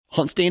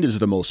HuntStand is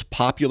the most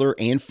popular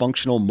and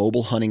functional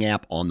mobile hunting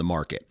app on the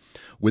market.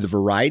 With a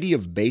variety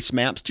of base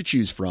maps to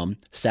choose from,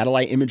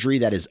 satellite imagery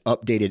that is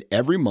updated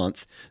every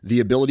month, the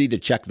ability to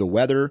check the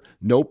weather,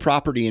 know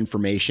property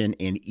information,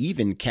 and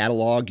even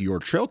catalog your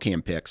trail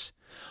cam pics,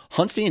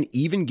 HuntStand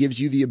even gives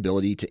you the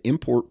ability to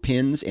import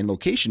pins and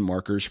location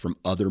markers from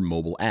other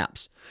mobile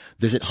apps.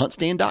 Visit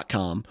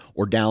huntstand.com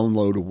or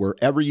download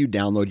wherever you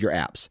download your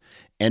apps.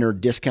 Enter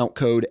discount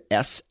code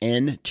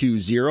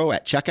SN20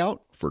 at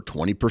checkout for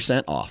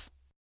 20% off.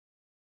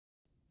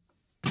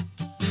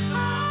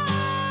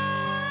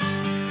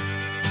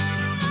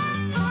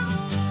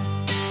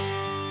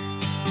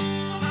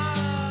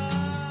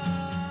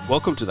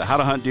 Welcome to the How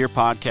to Hunt Deer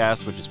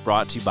podcast, which is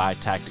brought to you by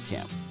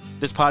Tactacam.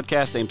 This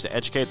podcast aims to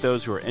educate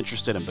those who are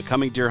interested in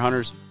becoming deer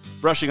hunters,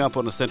 brushing up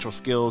on essential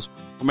skills,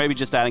 or maybe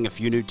just adding a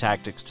few new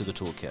tactics to the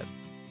toolkit.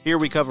 Here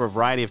we cover a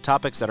variety of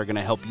topics that are going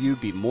to help you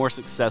be more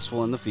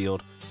successful in the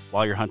field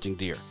while you're hunting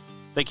deer.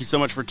 Thank you so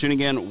much for tuning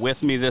in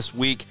with me this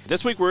week.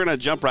 This week we're going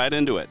to jump right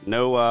into it.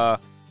 No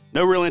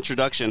real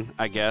introduction,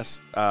 I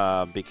guess,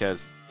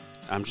 because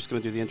I'm just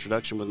going to do the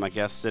introduction with my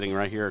guest sitting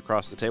right here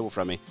across the table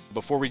from me.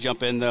 Before we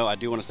jump in, though, I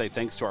do want to say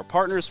thanks to our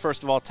partners.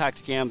 First of all,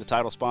 Tactacam, the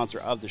title sponsor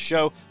of the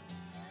show.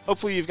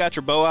 Hopefully you've got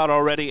your bow out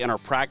already and are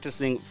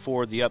practicing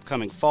for the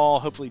upcoming fall.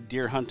 Hopefully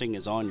deer hunting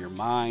is on your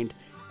mind.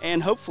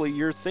 And hopefully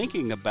you're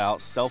thinking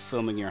about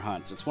self-filming your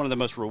hunts. It's one of the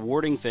most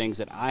rewarding things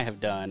that I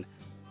have done,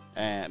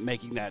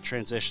 making that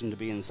transition to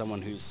being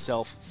someone who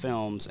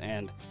self-films.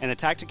 And the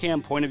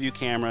Tactacam point-of-view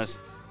cameras,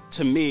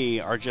 to me,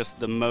 are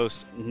just the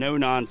most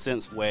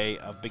no-nonsense way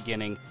of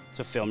beginning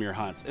to film your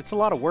hunts. It's a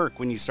lot of work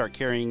when you start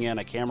carrying in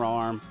a camera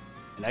arm,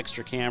 an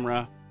extra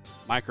camera,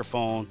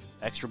 microphone,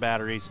 extra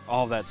batteries,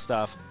 all that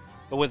stuff.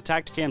 But with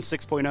Tactacam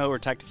 6.0 or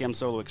Tactacam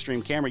Solo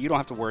Extreme camera, you don't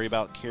have to worry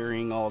about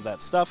carrying all of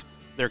that stuff.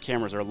 Their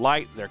cameras are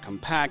light, they're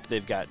compact,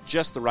 they've got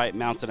just the right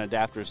mounts and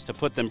adapters to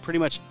put them pretty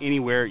much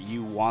anywhere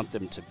you want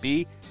them to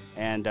be.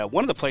 And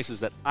one of the places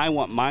that I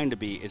want mine to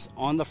be is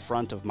on the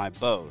front of my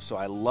bow. So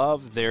I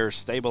love their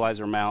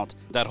stabilizer mount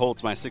that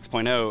holds my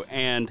 6.0.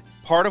 And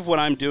part of what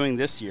I'm doing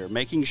this year,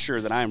 making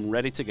sure that I'm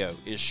ready to go,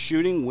 is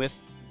shooting with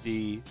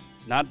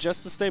not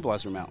just the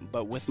stabilizer mount,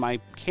 but with my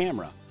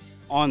camera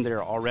on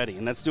there already.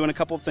 And that's doing a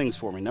couple of things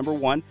for me. Number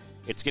one,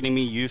 it's getting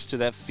me used to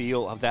that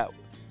feel of that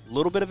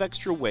little bit of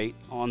extra weight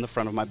on the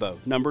front of my bow.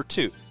 Number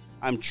two,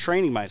 I'm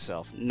training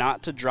myself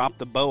not to drop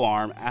the bow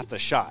arm at the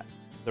shot.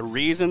 The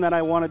reason that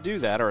I want to do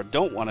that, or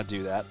don't want to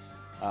do that,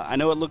 I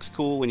know it looks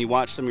cool when you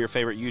watch some of your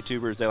favorite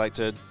YouTubers. They like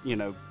to,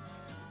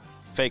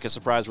 fake a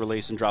surprise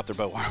release and drop their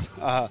bow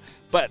arm.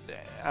 But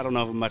I don't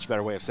know of a much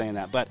better way of saying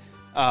that. But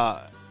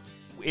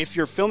if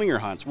you're filming your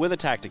hunts with a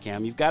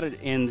Tactacam, you've got it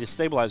in the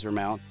stabilizer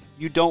mount.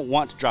 You don't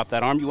want to drop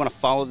that arm. You want to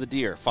follow the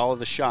deer, follow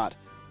the shot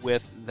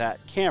with that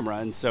camera.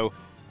 And so,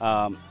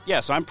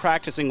 so I'm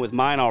practicing with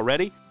mine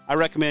already. I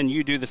recommend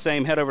you do the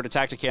same. Head over to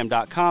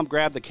Tactacam.com,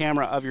 grab the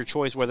camera of your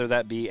choice, whether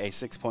that be a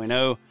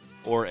 6.0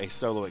 or a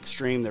Solo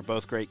Extreme. They're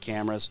both great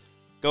cameras.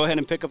 Go ahead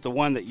and pick up the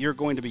one that you're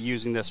going to be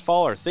using this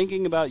fall or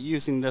thinking about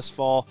using this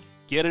fall.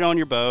 Get it on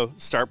your bow.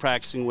 Start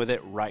practicing with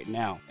it right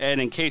now.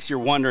 And in case you're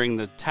wondering,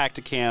 the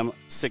Tactacam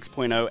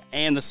 6.0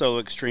 and the Solo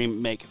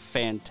Extreme make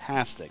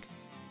fantastic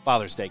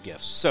Father's Day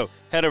gifts. So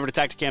head over to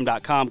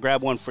Tactacam.com,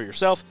 grab one for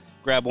yourself,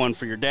 grab one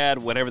for your dad,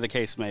 whatever the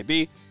case may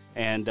be,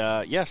 and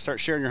start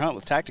sharing your hunt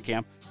with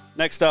Tactacam.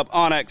 Next up,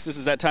 onX. This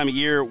is that time of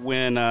year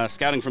when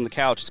scouting from the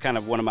couch is kind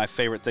of one of my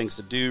favorite things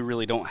to do.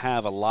 Really don't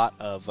have a lot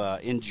of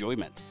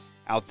enjoyment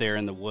out there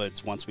in the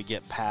woods once we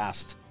get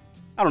past,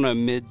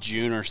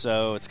 mid-June or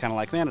so. It's kind of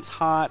like, man, it's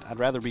hot. I'd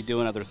rather be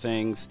doing other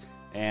things.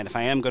 And if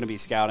I am going to be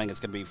scouting, it's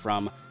going to be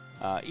from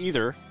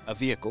either a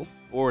vehicle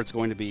or it's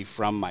going to be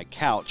from my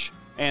couch.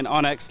 And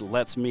onX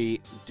lets me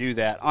do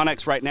that.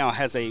 onX right now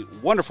has a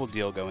wonderful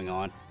deal going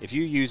on. If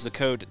you use the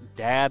code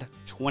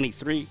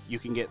DAD23, you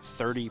can get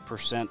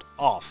 30%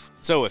 off.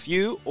 So if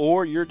you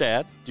or your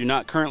dad do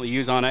not currently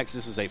use onX,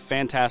 this is a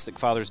fantastic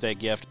Father's Day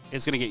gift.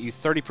 It's going to get you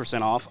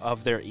 30% off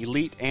of their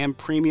Elite and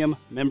Premium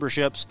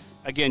memberships.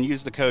 Again,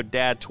 use the code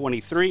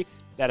DAD23.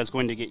 That is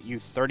going to get you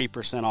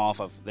 30% off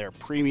of their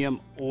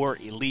premium or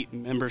elite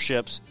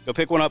memberships. Go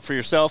pick one up for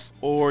yourself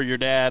or your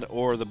dad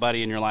or the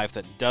buddy in your life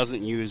that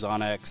doesn't use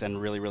onX and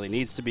really, really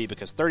needs to be,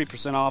 because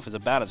 30% off is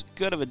about as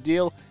good of a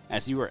deal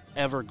as you are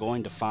ever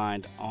going to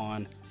find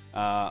on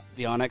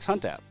the onX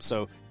Hunt app.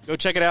 So go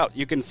check it out.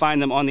 You can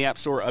find them on the App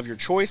Store of your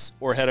choice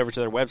or head over to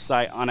their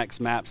website,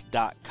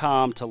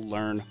 onxmaps.com, to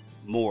learn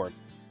more.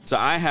 So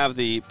I have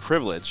the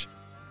privilege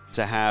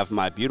to have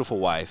my beautiful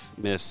wife,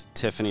 Miss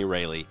Tiffany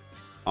Raley,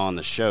 on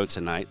the show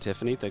tonight.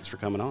 Tiffany, thanks for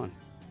coming on.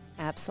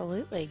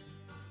 Absolutely.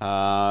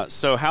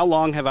 So how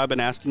long have I been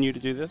asking you to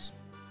do this?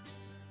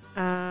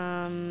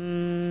 A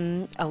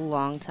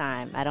long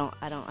time. I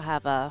don't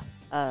have a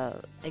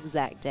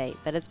exact date,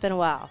 but it's been a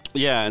while.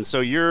 Yeah, and so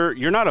you're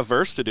not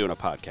averse to doing a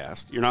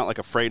podcast. You're not like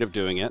afraid of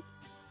doing it.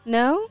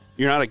 No.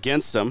 You're not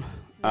against them.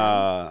 No,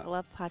 I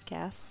love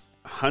podcasts.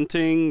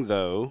 Hunting,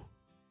 though,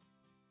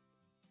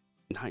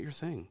 not your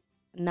thing.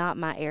 Not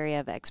my area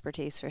of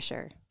expertise, for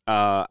sure.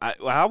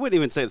 I wouldn't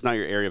even say it's not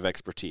your area of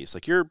expertise.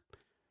 Like you're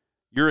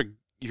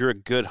a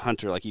good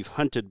hunter. Like you've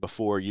hunted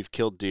before, you've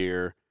killed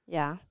deer.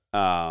 Yeah.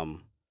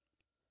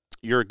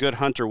 You're a good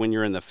hunter when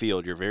you're in the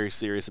field. You're very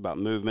serious about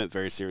movement,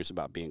 very serious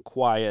about being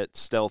quiet,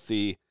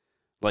 stealthy.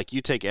 Like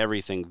you take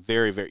everything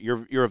very, very.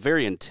 You're a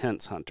very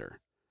intense hunter.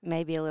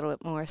 Maybe a little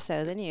bit more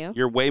so than you.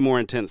 You're way more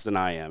intense than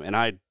I am, and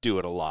I do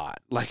it a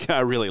lot. Like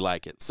I really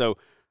like it. So,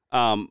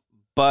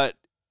 but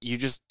you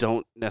just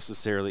don't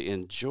necessarily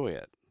enjoy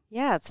it.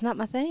 Yeah, it's not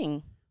my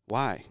thing.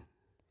 Why?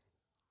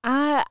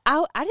 I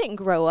didn't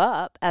grow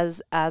up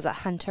as a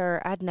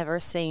hunter. I'd never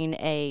seen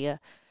a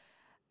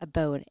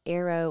bow and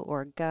arrow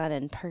or a gun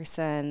in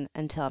person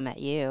until I met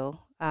you.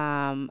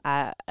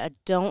 I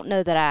don't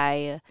know that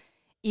I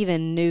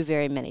even knew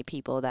very many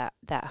people that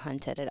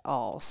hunted at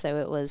all. So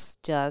it was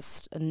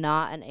just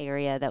not an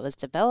area that was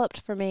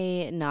developed for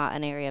me, not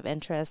an area of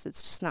interest.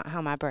 It's just not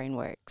how my brain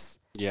works.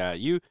 Yeah,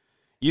 you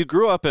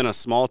grew up in a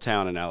small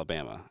town in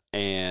Alabama,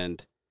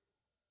 and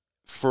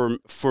for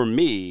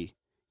me,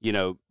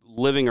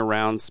 living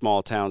around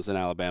small towns in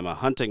Alabama,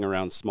 hunting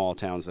around small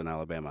towns in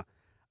Alabama,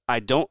 I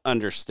don't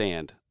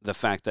understand the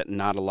fact that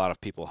not a lot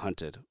of people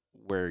hunted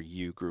where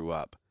you grew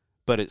up,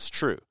 but it's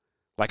true.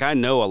 Like I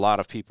know a lot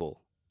of people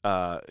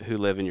who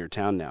live in your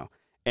town now,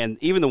 and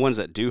even the ones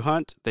that do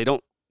hunt, they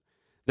don't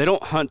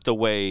hunt the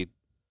way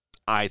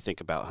I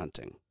think about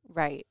hunting.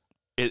 Right.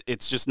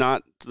 It's just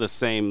not the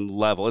same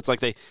level. It's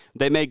like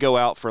they may go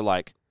out for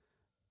like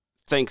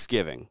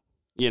Thanksgiving,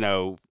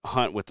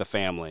 hunt with the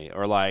family,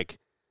 or like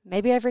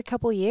maybe every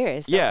couple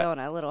years they'll go on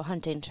a little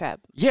hunting trip.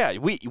 Yeah,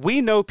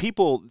 we know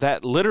people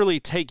that literally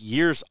take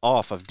years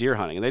off of deer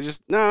hunting, and they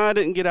just, I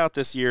didn't get out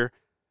this year.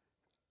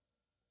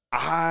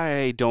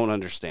 I don't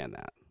understand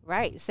that.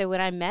 Right. So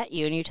when I met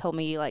you and you told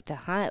me you like to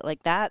hunt,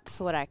 like that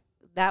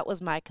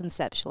was my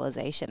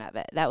conceptualization of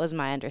it. That was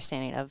my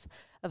understanding of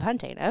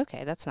hunting.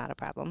 Okay, that's not a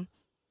problem.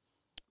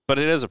 But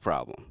it is a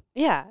problem.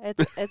 Yeah,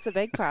 it's a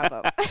big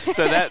problem.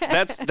 So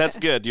that's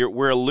good.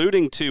 We're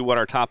alluding to what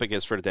our topic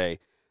is for today.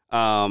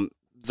 I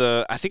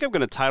think I'm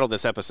going to title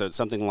this episode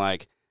something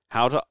like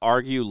 "How to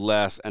Argue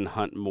Less and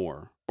Hunt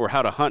More," or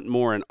 "How to Hunt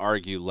More and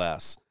Argue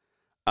Less."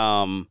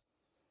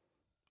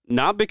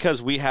 Not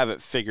because we have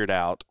it figured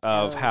out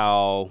of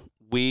how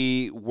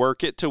we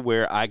work it to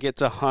where I get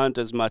to hunt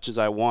as much as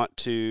I want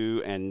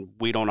to, and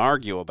we don't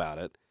argue about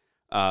it.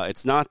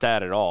 It's not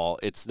that at all.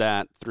 It's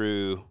that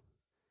through,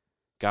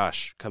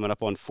 coming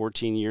up on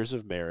 14 years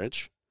of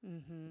marriage,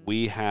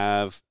 we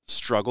have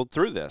struggled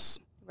through this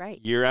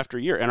year after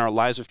year, and our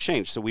lives have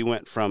changed. So we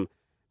went from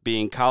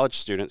being college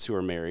students who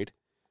are married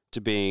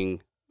to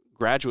being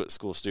graduate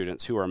school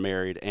students who are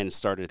married and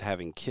started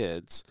having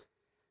kids.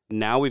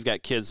 Now we've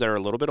got kids that are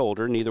a little bit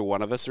older. Neither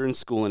one of us are in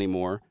school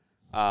anymore.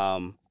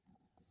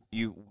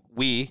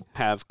 We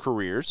have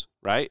careers,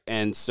 right?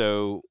 And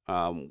so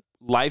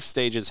life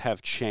stages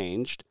have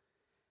changed.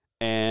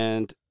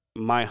 And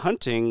my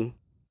hunting,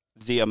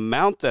 the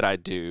amount that I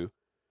do,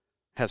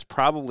 has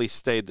probably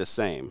stayed the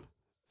same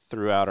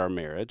throughout our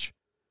marriage,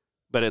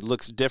 but it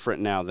looks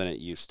different now than it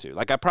used to.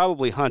 Like I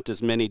probably hunt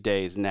as many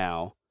days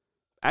now,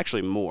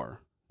 actually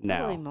more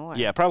now. Probably more.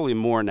 Yeah, probably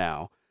more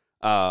now.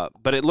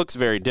 But it looks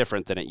very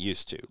different than it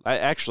used to.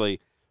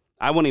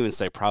 I won't even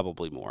say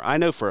probably more. I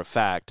know for a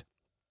fact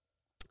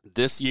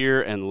this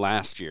year and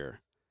last year,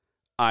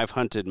 I've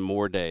hunted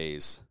more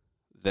days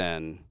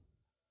than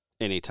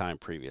any time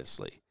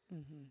previously.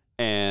 Mm-hmm.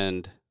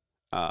 And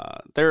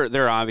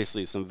there are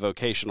obviously some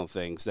vocational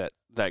things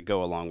that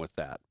go along with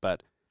that.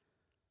 But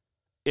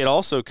it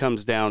also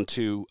comes down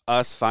to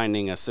us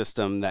finding a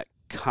system that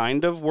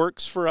kind of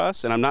works for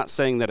us. And I'm not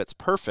saying that it's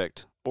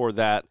perfect or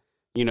that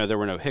there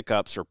were no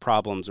hiccups or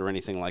problems or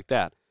anything like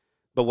that.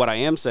 But what I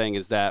am saying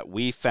is that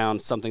we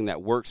found something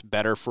that works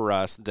better for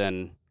us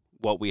than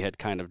what we had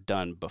kind of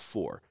done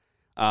before.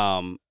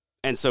 And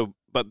so,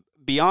 but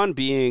beyond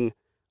being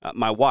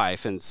my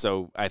wife, and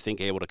so I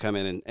think able to come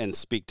in and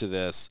speak to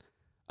this,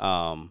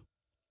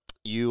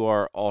 you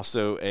are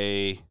also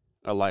a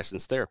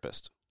licensed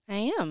therapist.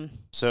 I am.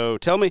 So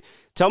tell me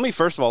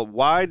first of all,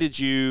 why did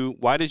you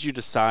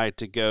decide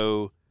to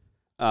go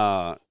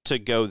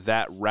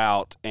that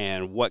route,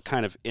 and what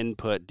kind of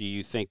input do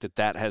you think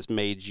that has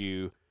made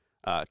you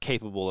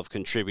capable of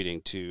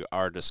contributing to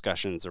our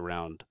discussions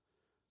around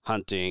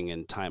hunting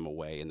and time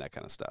away and that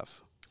kind of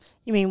stuff?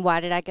 You mean, why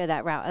did I go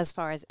that route as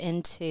far as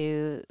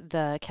into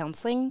the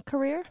counseling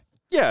career?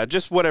 Yeah,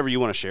 just whatever you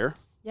want to share.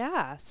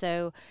 Yeah.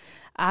 So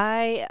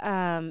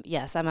I'm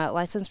a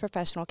licensed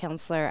professional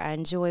counselor. I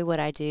enjoy what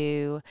I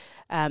do.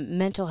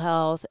 Mental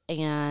health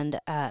and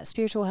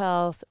spiritual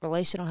health,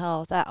 relational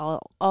health, that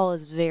all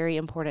is very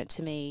important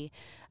to me.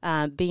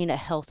 Being a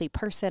healthy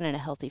person and a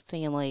healthy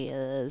family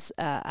is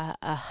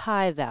a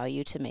high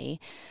value to me.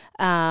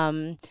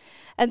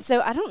 And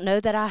so I don't know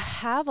that I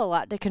have a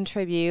lot to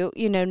contribute,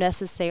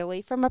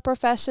 necessarily from a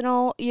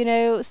professional,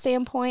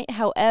 standpoint.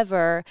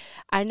 However,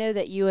 I know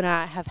that you and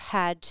I have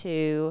had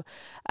to,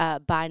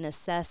 by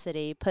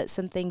necessity, put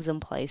some things in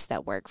place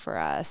that work for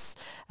us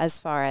as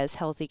far as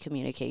healthy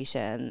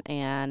communication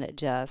and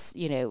just,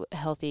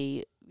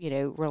 healthy,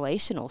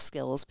 relational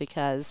skills,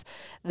 because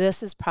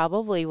this is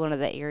probably one of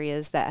the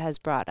areas that has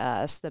brought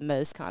us the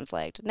most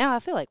conflict. Now, I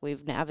feel like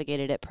we've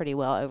navigated it pretty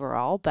well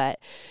overall, but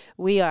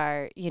we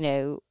are,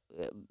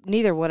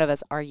 neither one of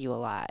us argue a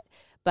lot.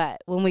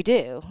 But when we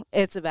do,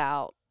 it's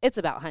about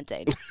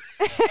hunting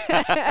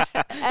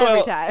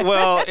every time.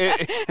 Well,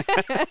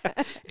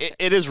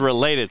 it is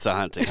related to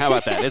hunting. How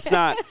about that?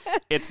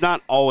 It's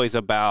not always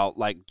about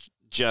like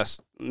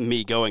just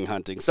me going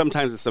hunting.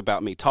 Sometimes it's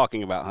about me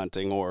talking about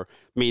hunting or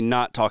me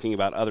not talking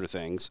about other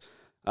things.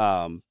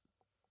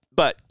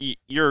 But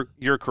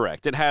you're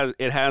correct. It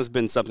has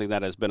been something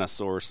that has been a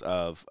source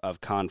of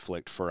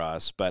conflict for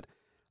us. But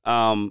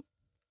at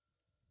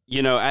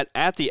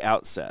the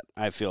outset,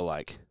 I feel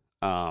like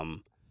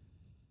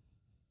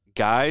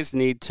guys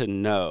need to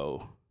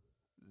know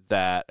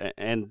that,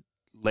 and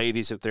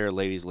ladies, if there are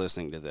ladies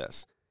listening to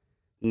this,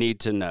 need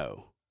to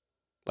know,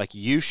 like,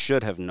 you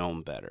should have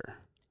known better.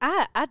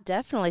 I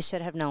definitely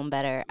should have known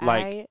better.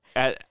 Like,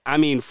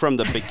 from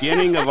the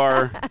beginning of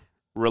our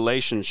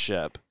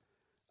relationship,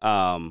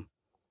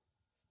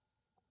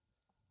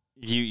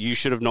 you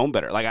should have known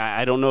better. Like,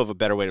 I don't know of a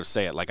better way to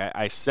say it. Like,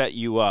 I set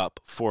you up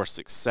for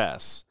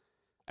success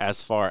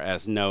as far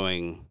as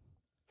knowing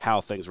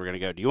how things were going to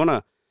go. Do you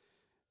want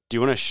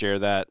to share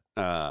that,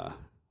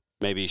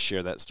 maybe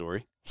share that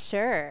story?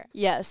 Sure.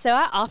 Yeah. So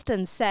I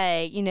often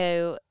say,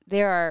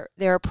 there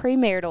are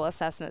premarital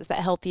assessments that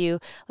help you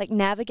like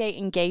navigate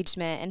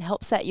engagement and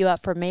help set you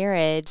up for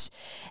marriage.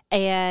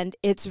 And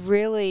it's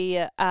really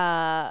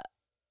a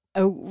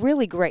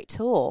really great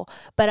tool.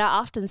 But I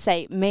often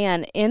say,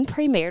 man, in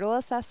premarital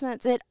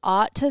assessments, it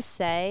ought to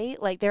say,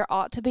 like, there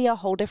ought to be a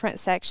whole different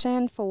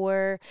section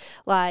for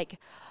like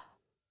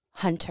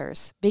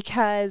hunters,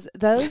 because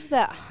those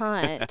that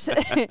hunt,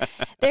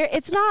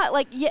 it's not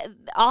like,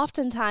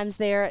 oftentimes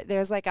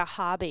there's like a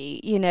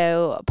hobby,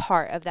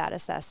 part of that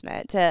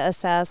assessment to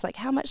assess like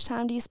how much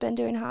time do you spend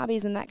doing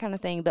hobbies and that kind of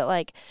thing. But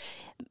like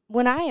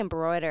when I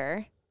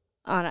embroider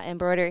on an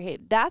embroidery,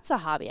 that's a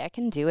hobby. I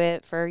can do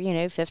it for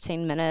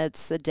 15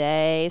 minutes a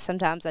day.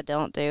 Sometimes I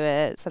don't do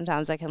it.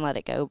 Sometimes I can let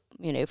it go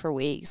for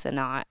weeks and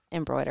not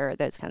embroider,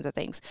 those kinds of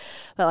things.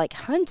 But like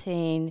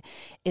hunting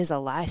is a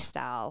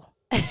lifestyle.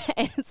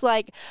 And it's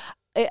like,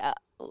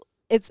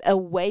 it's a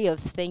way of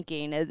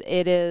thinking.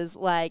 It is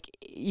like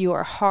you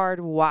are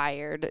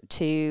hardwired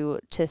to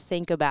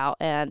think about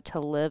and to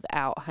live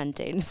out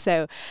hunting.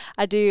 So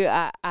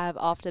I've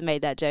often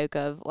made that joke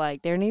of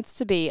like, there needs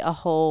to be a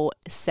whole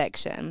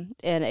section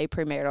in a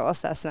premarital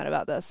assessment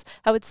about this.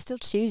 I would still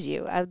choose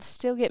you. I would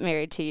still get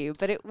married to you,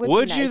 but it would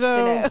be nice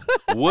to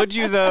know. Would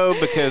you though?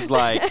 Because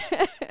like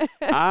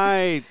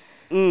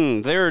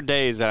there are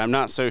days that I'm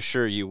not so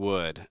sure you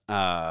would.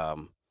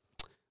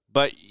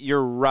 But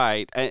you're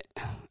right.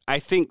 I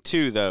think,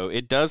 too, though,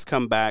 it does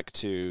come back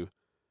to,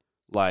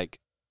 like,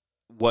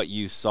 what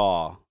you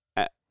saw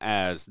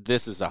as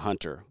this is a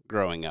hunter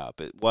growing up.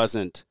 It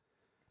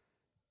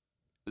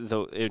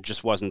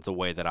just wasn't the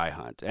way that I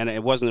hunt. And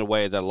it wasn't the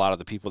way that a lot of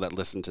the people that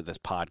listen to this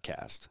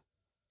podcast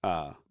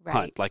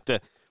hunt. Like,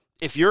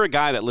 if you're a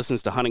guy that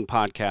listens to hunting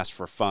podcasts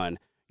for fun,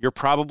 you're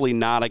probably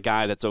not a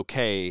guy that's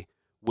okay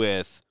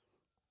with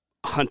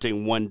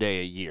hunting one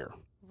day a year.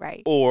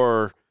 Right.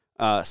 Or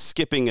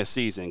skipping a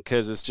season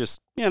because it's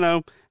just,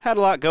 had a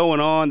lot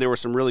going on. There were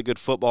some really good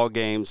football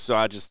games, so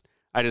I just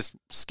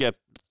skipped,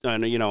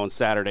 on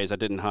Saturdays I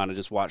didn't hunt. I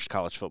just watched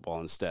college football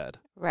instead.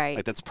 Right.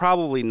 Like, that's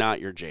probably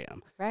not your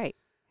jam. Right.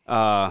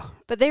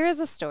 But there is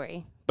a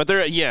story.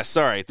 There is a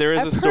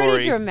story. A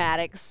pretty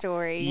dramatic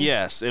story.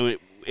 Yes, and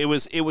it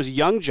was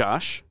young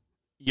Josh,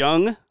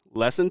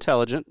 less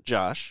intelligent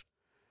Josh.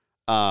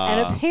 And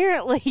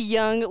apparently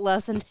young,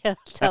 less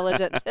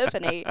intelligent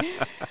Tiffany.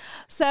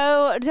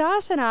 So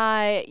Josh and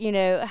I,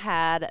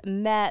 had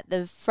met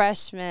the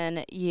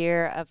freshman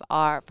year of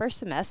our first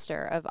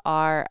semester of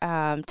our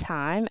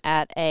time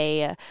at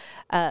a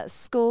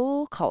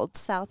school called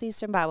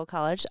Southeastern Bible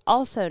College,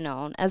 also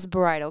known as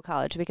Bridal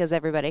College, because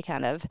everybody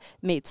kind of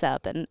meets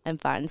up and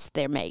finds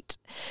their mate.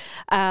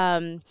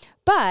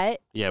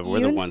 But yeah, we're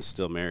the ones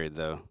still married,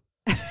 though.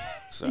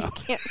 So. You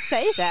can't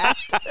say that.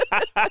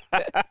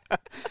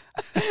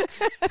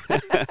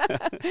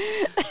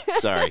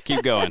 Sorry,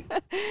 keep going.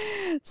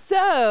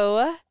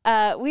 So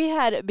we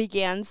had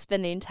began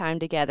spending time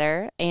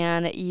together,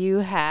 and you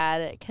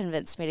had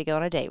convinced me to go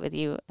on a date with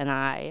you, and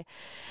I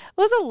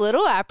was a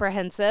little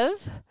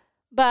apprehensive,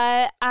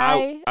 but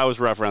I was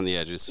rough around the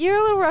edges. You were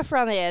a little rough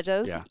around the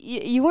edges. Yeah.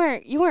 You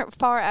weren't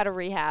far out of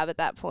rehab at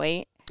that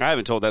point. I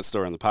haven't told that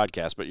story on the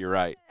podcast, but you're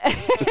right.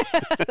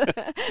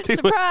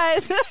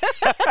 Surprise!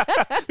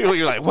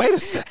 You're like, wait a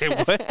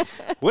second,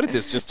 what did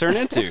this just turn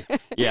into?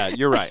 Yeah,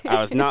 you're right. I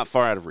was not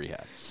far out of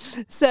rehab.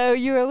 So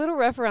you were a little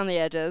rough around the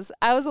edges.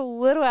 I was a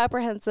little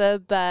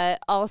apprehensive, but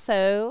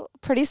also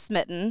pretty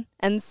smitten.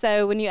 And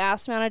so when you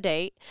asked me on a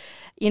date,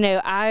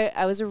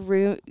 I was a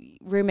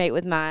roommate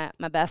with my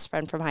best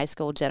friend from high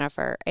school,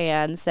 Jennifer.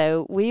 And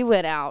so we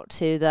went out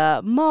to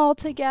the mall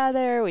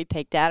together. We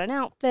picked out an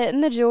outfit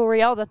and the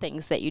jewelry, all the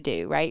things that you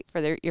do, right,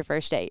 for your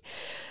first date.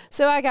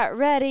 So I got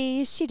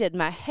ready. She did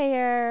my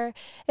hair.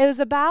 It was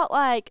about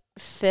like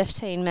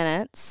 15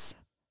 minutes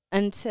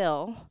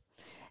until...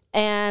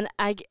 And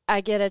I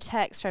get a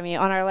text from you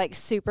on our, like,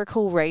 super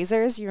cool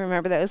Razors. You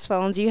remember those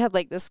phones? You had,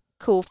 like, this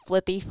cool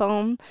flippy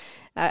phone.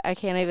 I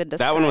can't even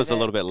describe That one was it. a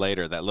little bit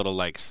later, that little,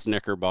 like,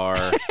 Snicker bar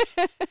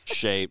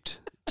shaped,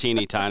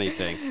 teeny tiny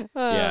thing.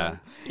 Yeah.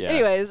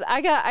 Anyways,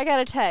 I got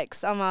a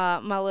text on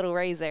my little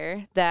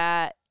Razor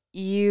that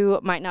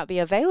you might not be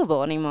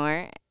available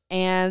anymore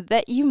and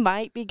that you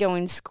might be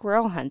going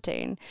squirrel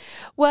hunting.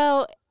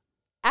 Well,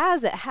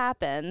 as it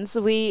happens,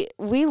 we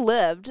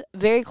lived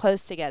very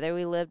close together.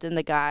 We lived in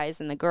the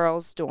guys and the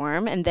girls'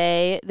 dorm, and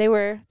they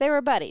were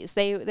buddies.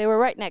 They were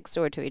right next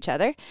door to each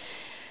other.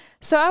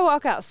 So I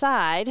walk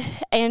outside,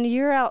 and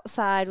you're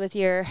outside with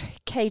your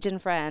Cajun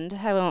friend.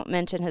 I won't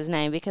mention his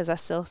name because I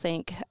still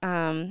think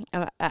I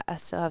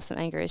still have some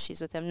anger issues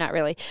with him. Not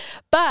really,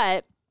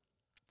 but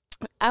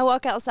I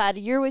walk outside,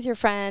 you're with your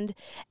friend,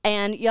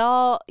 and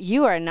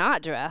you are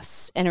not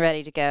dressed and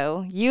ready to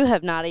go. You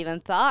have not even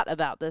thought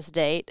about this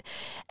date,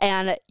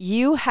 and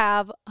you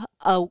have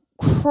a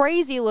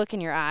crazy look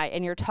in your eye,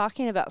 and you're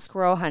talking about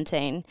squirrel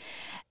hunting,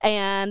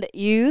 and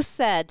you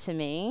said to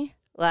me,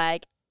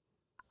 like,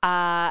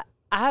 I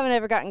haven't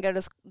ever gotten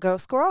to go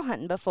squirrel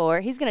hunting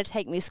before. He's going to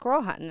take me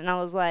squirrel hunting. And I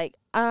was like,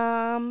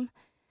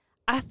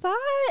 I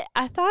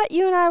thought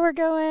you and I were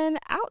going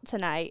out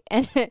tonight,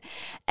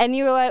 and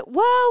you were like,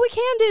 well, we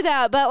can do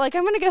that, but like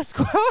I'm gonna go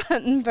squirrel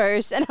hunting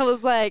first. And I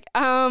was like,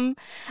 I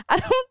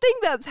don't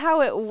think that's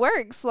how it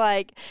works.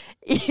 Like,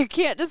 you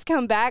can't just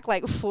come back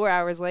like 4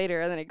 hours later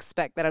and then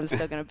expect that I'm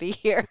still gonna be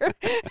here.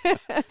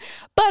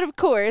 But of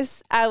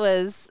course, I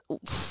was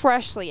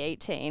freshly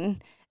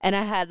 18. And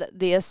I had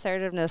the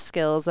assertiveness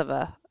skills of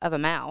a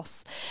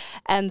mouse,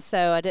 and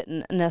so I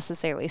didn't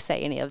necessarily say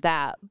any of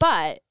that,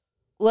 but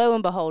lo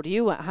and behold,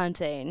 you went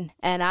hunting,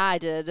 and I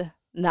did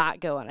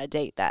not go on a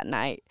date that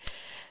night.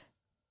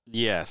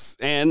 Yes,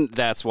 and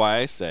that's why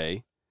I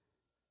say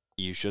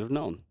you should have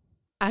known.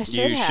 I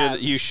should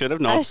have. You should have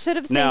known. I should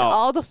have seen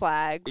all the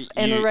flags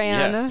and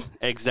ran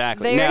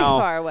exactly. very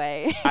far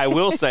away. I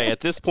will say, at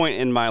this point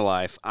in my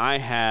life, I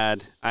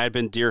had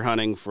been deer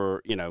hunting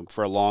for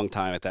a long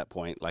time at that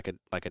point, like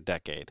a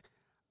decade.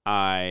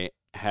 I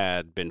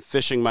had been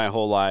fishing my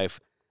whole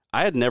life.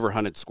 I had never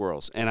hunted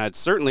squirrels, and I'd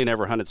certainly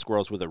never hunted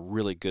squirrels with a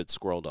really good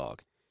squirrel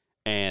dog.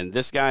 And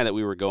this guy that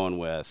we were going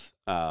with,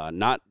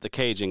 not the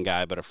Cajun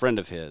guy, but a friend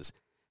of his,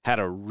 had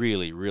a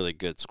really, really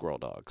good squirrel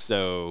dog.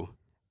 So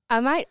I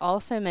might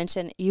also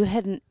mention you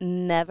had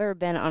never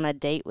been on a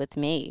date with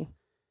me.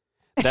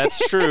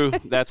 That's true.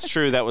 That's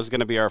true. That was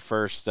going to be our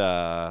first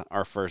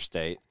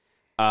date.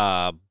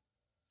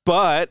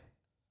 But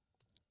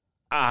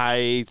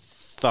I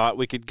thought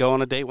we could go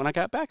on a date when I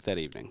got back that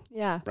evening.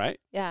 Yeah. Right?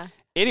 Yeah.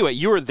 Anyway,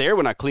 you were there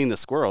when I cleaned the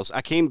squirrels.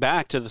 I came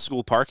back to the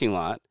school parking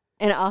lot.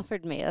 And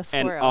offered me a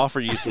squirrel. And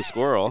offered you some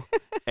squirrel.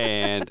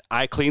 And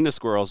I cleaned the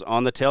squirrels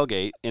on the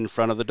tailgate in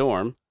front of the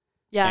dorm.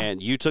 Yeah.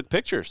 And you took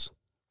pictures.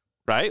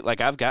 Right? Like,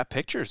 I've got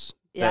pictures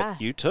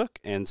that you took.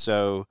 And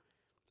so,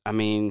 I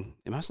mean,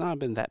 it must not have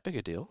been that big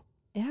a deal.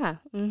 Yeah.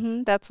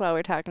 Mm-hmm. That's why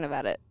we're talking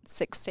about it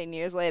 16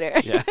 years later.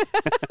 Yeah.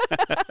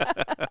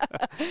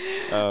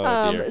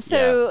 Oh, dear.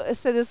 So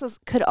this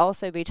could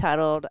also be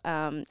titled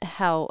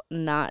How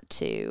Not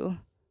to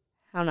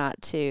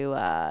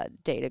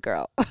Date a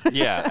Girl.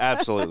 Yeah,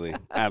 absolutely.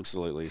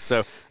 Absolutely.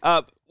 So,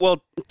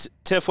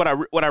 Tiff, what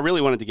I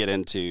really wanted to get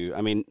into,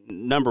 I mean,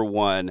 number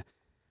one,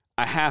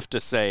 I have to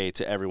say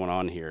to everyone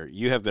on here,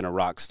 you have been a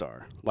rock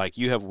star. Like,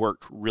 you have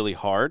worked really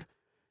hard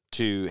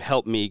to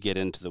help me get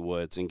into the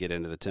woods and get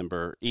into the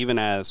timber, even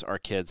as our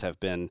kids have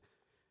been,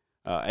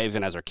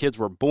 even as our kids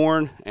were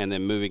born and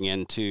then moving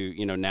into,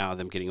 now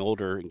them getting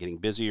older and getting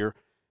busier.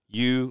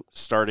 You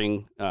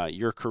starting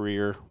your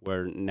career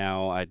where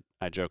now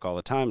I joke all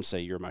the time and say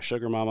you're my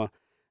sugar mama.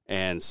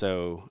 And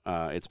so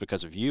it's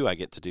because of you I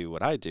get to do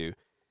what I do.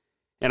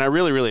 And I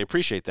really, really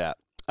appreciate that.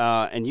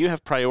 And you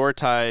have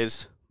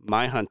prioritized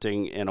my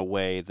hunting in a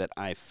way that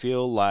I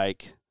feel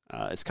like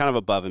it's kind of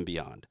above and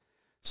beyond.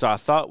 So I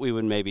thought we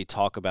would maybe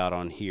talk about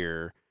on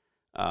here,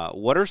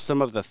 what are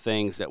some of the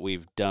things that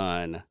we've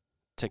done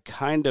to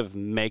kind of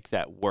make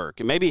that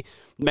work? And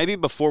maybe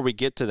before we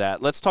get to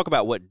that, let's talk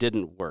about what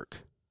didn't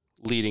work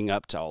leading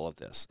up to all of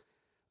this.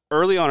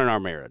 Early on in our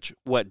marriage,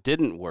 what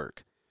didn't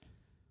work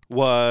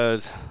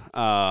was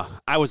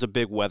I was a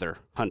big weather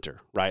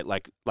hunter, right?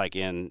 Like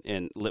in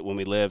when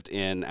we lived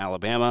in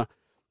Alabama,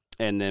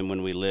 and then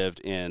when we lived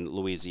in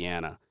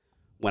Louisiana.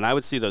 When I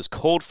would see those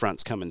cold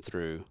fronts coming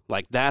through,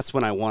 like that's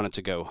when I wanted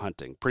to go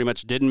hunting. Pretty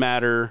much didn't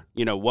matter,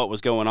 what was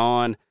going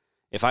on.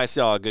 If I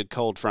saw a good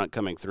cold front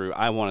coming through,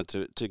 I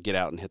wanted to get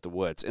out and hit the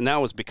woods. And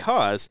that was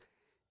because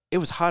it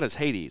was hot as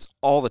Hades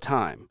all the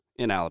time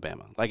in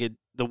Alabama. Like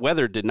the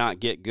weather did not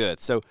get good.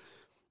 So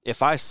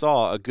if I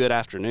saw a good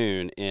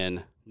afternoon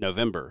in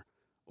November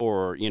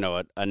or,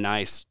 a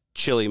nice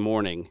chilly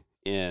morning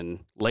in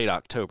late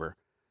October,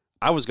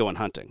 I was going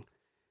hunting.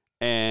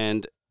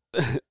 And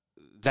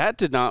that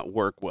did not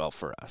work well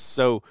for us.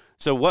 So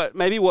what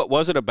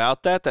was it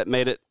about that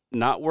made it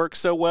not work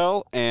so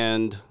well?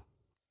 And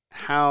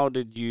how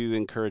did you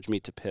encourage me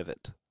to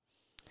pivot?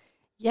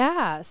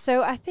 Yeah.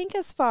 So I think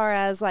as far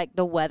as like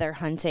the weather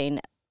hunting,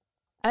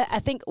 I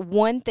think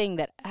one thing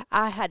that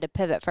I had to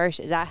pivot first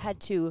is I had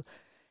to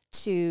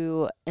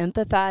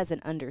empathize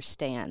and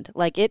understand.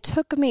 Like, it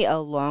took me a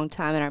long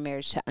time in our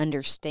marriage to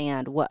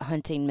understand what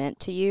hunting meant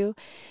to you.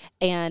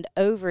 And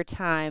over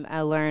time,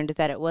 I learned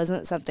that it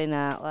wasn't something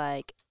that,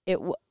 like,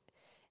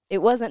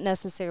 it wasn't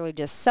necessarily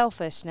just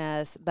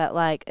selfishness, but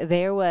like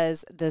there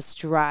was this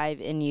drive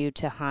in you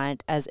to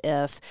hunt as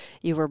if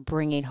you were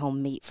bringing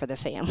home meat for the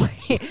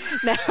family.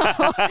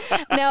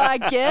 Now I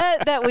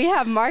get that we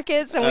have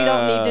markets and we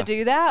don't need to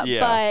do that,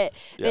 but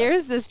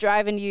there's this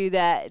drive in you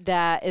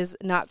that is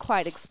not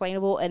quite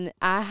explainable. And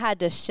I had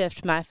to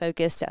shift my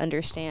focus to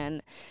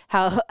understand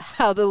how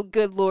the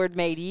good Lord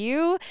made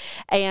you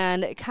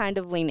and kind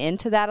of lean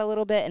into that a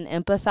little bit and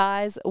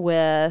empathize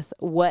with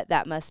what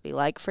that must be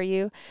like for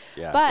you.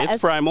 Yeah. But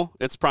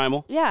It's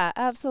primal. Yeah,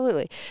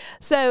 absolutely.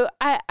 So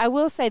I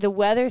will say the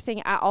weather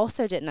thing I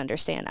also didn't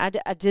understand.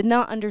 I did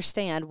not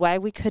understand why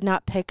we could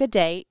not pick a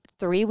date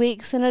 3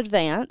 weeks in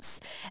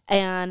advance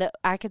and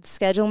I could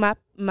schedule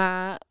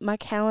my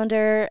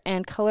calendar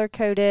and color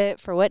code it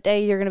for what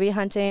day you're going to be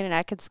hunting, and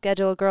I could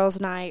schedule a girls'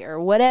 night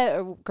or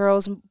whatever,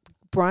 girls'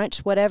 brunch,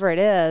 whatever it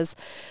is,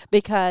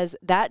 because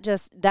that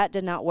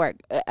did not work.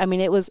 I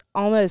mean, it was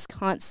almost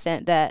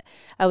constant that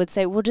I would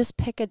say, well, just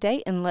pick a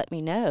date and let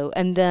me know.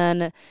 And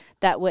then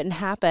that wouldn't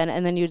happen.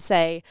 And then you'd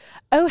say,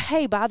 oh,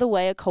 hey, by the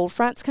way, a cold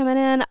front's coming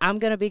in. I'm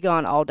going to be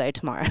gone all day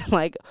tomorrow.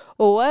 Like,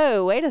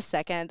 whoa, wait a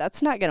second.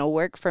 That's not going to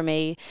work for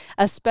me,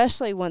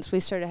 especially once we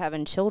started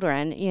having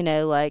children,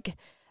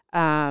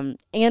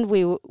 and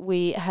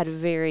we had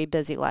very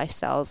busy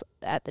lifestyles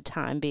at the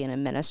time being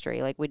in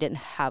ministry. Like, we didn't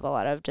have a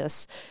lot of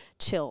just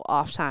chill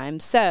off time.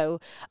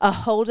 So a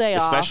whole day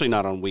off. Especially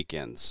not on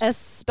weekends.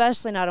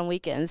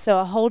 So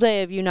a whole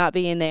day of you not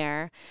being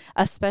there,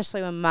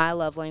 especially when my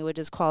love language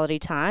is quality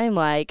time,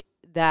 like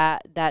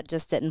that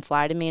just didn't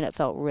fly to me, and it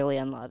felt really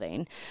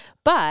unloving.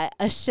 But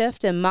a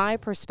shift in my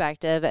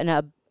perspective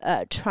and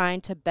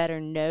trying to better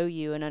know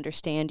you and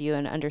understand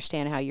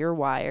how you're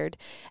wired,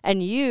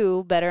 and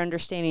you better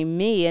understanding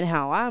me and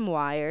how I'm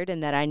wired,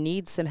 and that I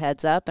need some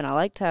heads up and I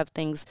like to have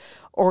things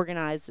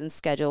organized and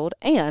scheduled,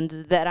 and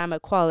that I'm a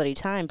quality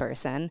time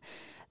person.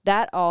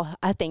 That all,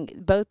 I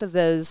think both of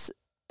those,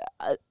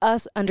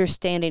 us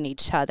understanding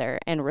each other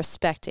and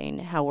respecting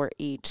how we're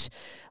each,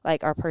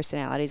 like our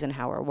personalities and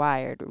how we're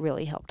wired,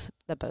 really helped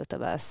the both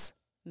of us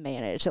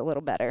manage a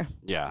little better.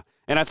 Yeah.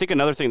 And I think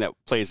another thing that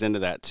plays into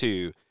that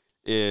too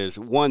is,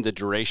 one, the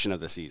duration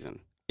of the season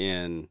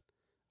in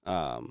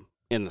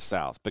the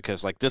South,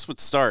 because like this would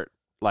start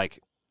like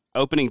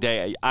opening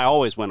day. I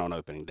always went on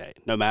opening day,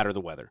 no matter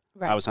the weather.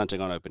 Right. I was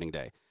hunting on opening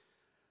day.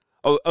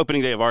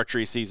 Opening day of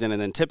archery season,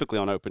 and then typically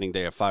on opening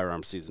day of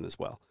firearm season as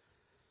well.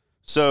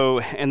 So,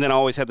 and then I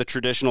always had the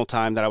traditional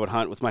time that I would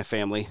hunt with my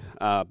family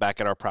back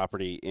at our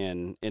property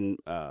in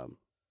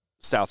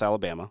South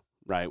Alabama,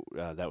 right?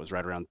 That was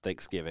right around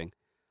Thanksgiving.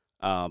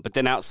 But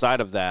then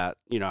outside of that,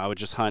 I would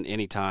just hunt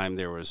anytime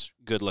there was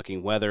good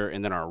looking weather.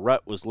 And then our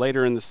rut was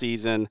later in the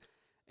season.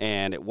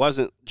 And it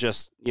wasn't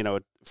just,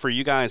 for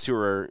you guys who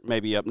are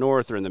maybe up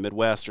north or in the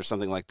Midwest or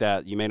something like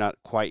that, you may not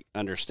quite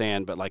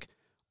understand, but like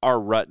our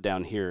rut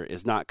down here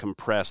is not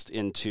compressed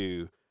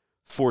into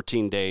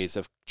 14 days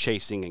of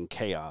chasing and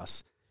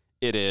chaos.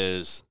 It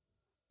is,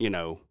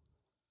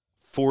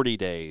 40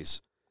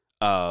 days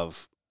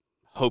of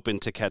hoping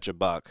to catch a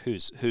buck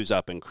who's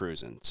up and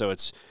cruising. So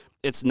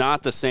it's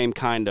not the same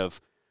kind of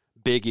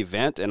big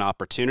event and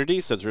opportunity.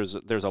 So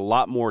there's a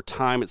lot more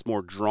time. It's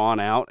more drawn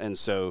out. And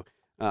so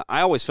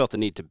I always felt the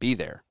need to be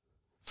there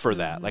for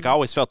that. Mm-hmm. Like, I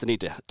always felt the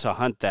need to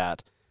hunt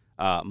that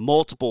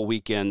multiple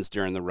weekends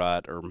during the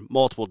rut or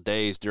multiple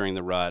days during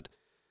the rut.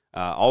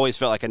 Always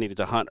felt like I needed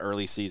to hunt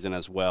early season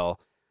as well.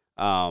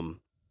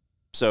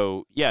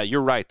 So yeah,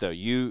 you're right though.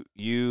 You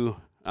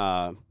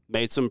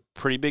made some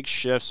pretty big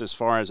shifts as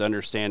far as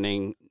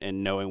understanding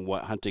and knowing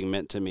what hunting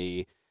meant to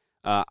me.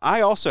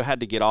 I also had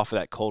to get off of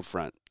that cold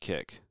front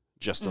kick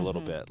just a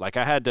little bit. Like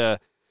I had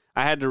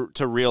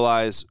to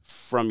realize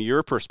from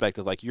your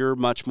perspective, like you're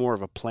much more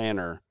of a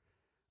planner.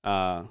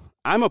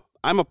 I'm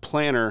a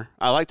planner.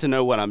 I like to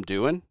know what I'm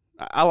doing.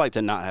 I like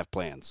to not have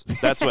plans.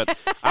 That's what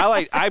I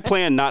like. I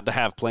plan not to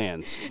have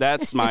plans.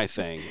 That's my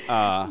thing.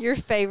 Your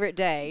favorite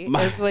day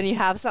is when you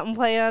have something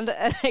planned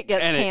and it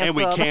gets canceled. And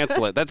we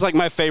cancel it. That's like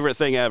my favorite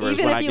thing ever.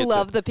 Even if you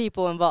love the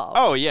people involved.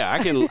 Oh yeah,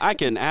 I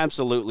can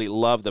absolutely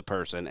love the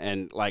person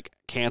and like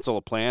cancel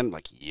a plan.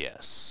 Like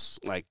yes,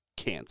 like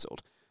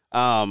canceled.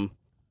 So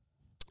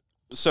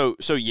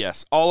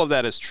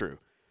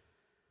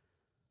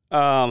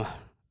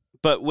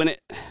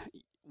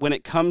when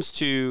it comes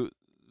to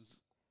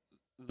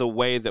the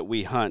way that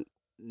we hunt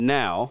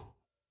now,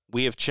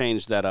 we have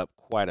changed that up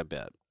quite a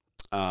bit.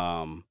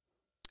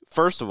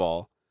 First of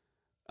all,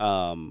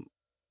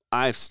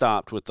 I've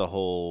stopped with the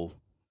whole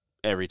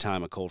every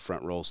time a cold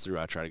front rolls through,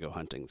 I try to go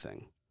hunting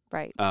thing.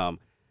 Right.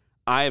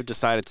 I have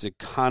decided to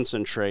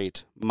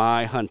concentrate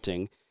my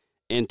hunting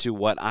into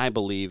what I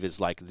believe is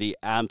like the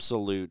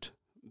absolute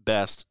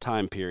best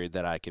time period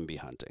that I can be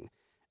hunting.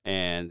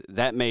 And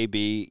that may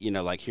be,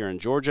 like here in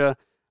Georgia,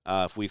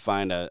 if we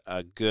find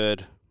a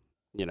good,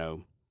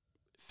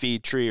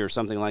 feed tree or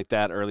something like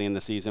that early in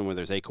the season where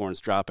there's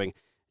acorns dropping,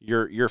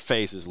 your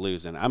face is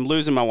losing. I'm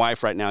losing my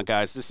wife right now,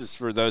 guys. This is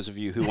for those of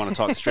you who want to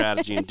talk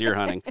strategy and deer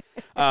hunting.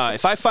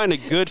 If I find a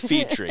good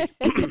feed tree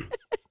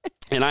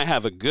and I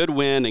have a good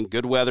wind and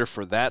good weather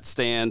for that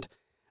stand,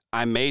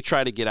 I may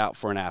try to get out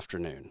for an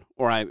afternoon.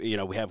 Or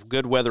we have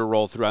good weather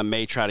roll through. I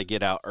may try to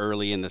get out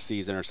early in the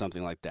season or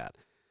something like that.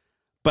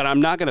 But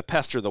I'm not going to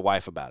pester the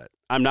wife about it.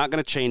 I'm not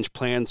going to change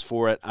plans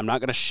for it. I'm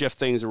not going to shift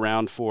things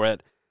around for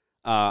it.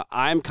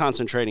 I'm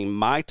concentrating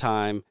my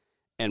time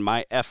and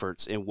my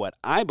efforts in what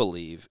I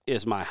believe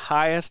is my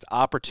highest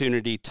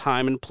opportunity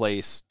time and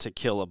place to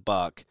kill a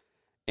buck.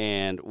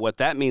 And what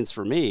that means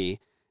for me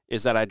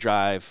is that I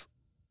drive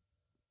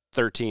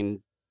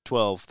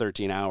 12,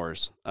 13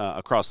 hours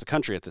across the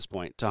country at this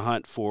point to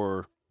hunt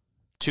for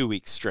 2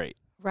 weeks straight.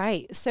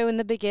 Right. So in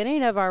the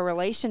beginning of our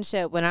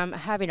relationship, when I'm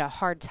having a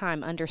hard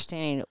time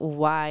understanding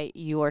why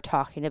you are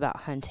talking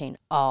about hunting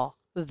all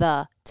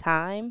the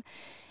time,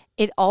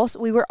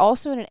 we were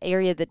also in an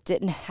area that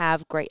didn't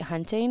have great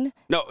hunting.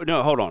 No,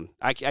 hold on.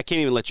 I can't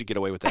even let you get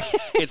away with that.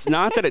 It's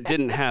not that it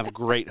didn't have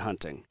great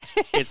hunting.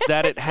 It's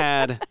that it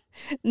had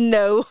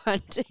no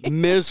hunting.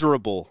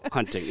 Miserable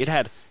hunting. It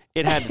had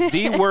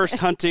the worst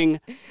hunting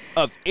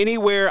of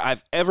anywhere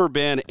I've ever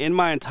been in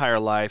my entire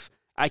life.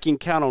 I can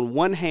count on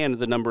one hand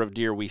the number of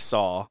deer we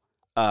saw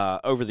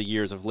over the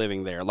years of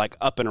living there, like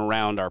up and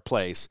around our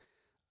place.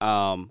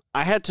 I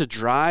had to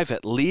drive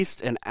at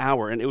least an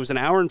hour, and it was an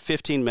hour and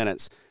 15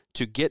 minutes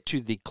to get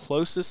to the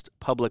closest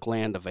public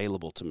land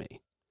available to me,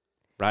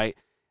 right?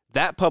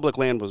 That public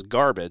land was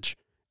garbage,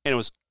 and it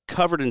was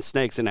covered in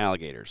snakes and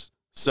alligators.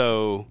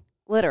 So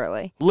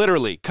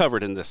literally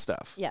covered in this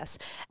stuff. Yes.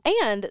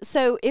 And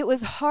so it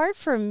was hard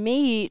for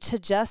me to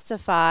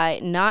justify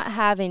not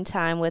having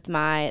time with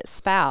my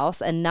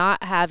spouse and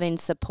not having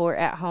support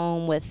at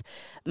home with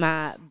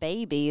my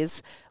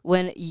babies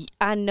when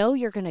I know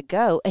you're going to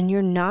go and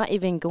you're not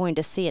even going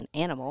to see an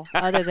animal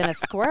other than a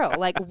squirrel.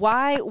 Like,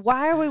 why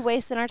are we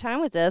wasting our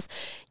time with this?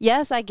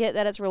 Yes, I get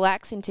that it's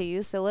relaxing to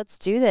you, so let's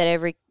do that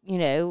every,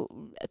 a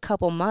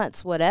couple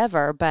months,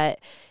 whatever. But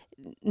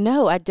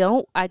no, I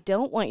don't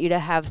want you to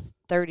have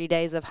 30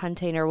 days of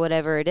hunting or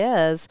whatever it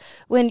is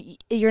when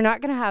you're not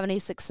going to have any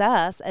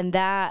success, and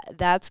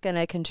that's going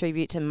to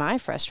contribute to my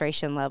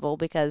frustration level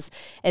because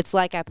it's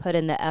like I put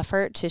in the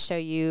effort to show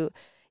you,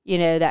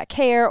 that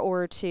care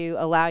or to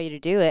allow you to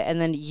do it,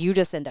 and then you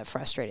just end up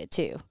frustrated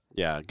too.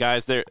 Yeah,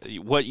 guys,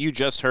 what you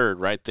just heard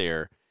right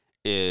there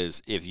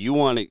is if you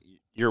want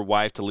your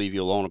wife to leave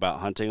you alone about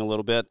hunting a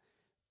little bit,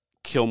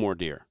 kill more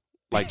deer.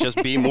 Like,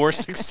 just be more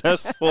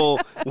successful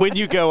when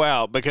you go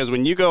out, because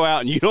when you go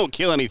out and you don't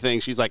kill anything,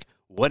 she's like,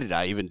 what did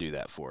I even do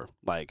that for?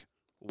 Like,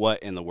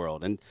 what in the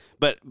world? And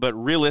but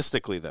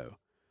realistically, though,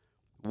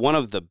 one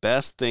of the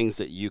best things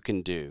that you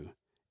can do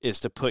is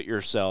to put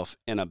yourself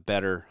in a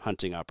better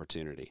hunting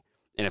opportunity.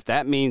 And if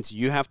that means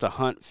you have to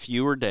hunt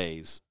fewer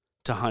days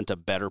to hunt a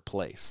better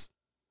place,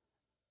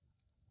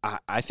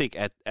 I think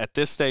at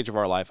this stage of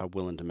our life, I'm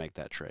willing to make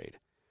that trade.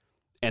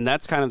 And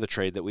that's kind of the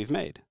trade that we've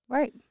made.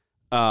 Right.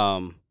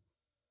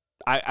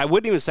 I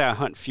wouldn't even say I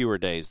hunt fewer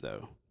days,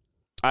 though.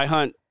 I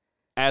hunt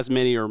as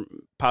many or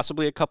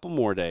possibly a couple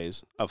more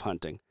days of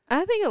hunting.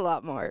 I think a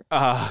lot more.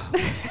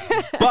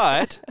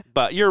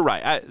 But you're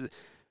right.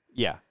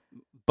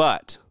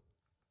 But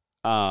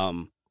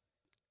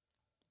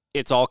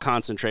it's all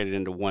concentrated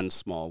into one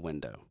small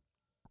window,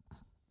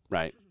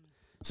 right?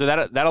 So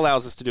that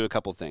allows us to do a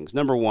couple things.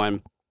 Number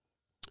one,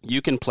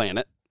 you can plan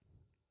it,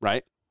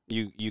 right?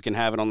 You can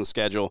have it on the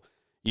schedule.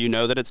 You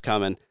know that it's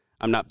coming.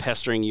 I'm not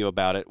pestering you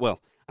about it.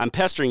 Well, I'm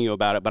pestering you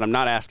about it, but I'm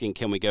not asking,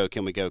 can we go?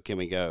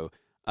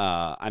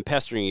 I'm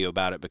pestering you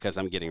about it because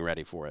I'm getting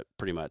ready for it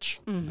pretty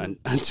much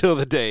until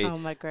the day,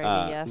 my gravy,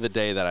 yes. The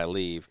day that I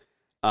leave.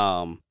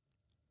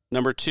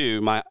 Number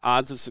two, my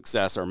odds of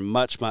success are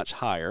much, much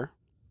higher,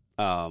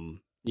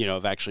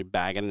 of actually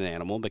bagging an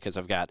animal because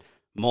I've got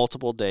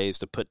multiple days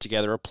to put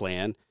together a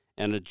plan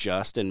and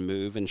adjust and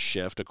move and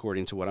shift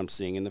according to what I'm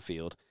seeing in the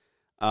field.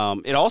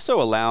 It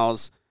also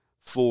allows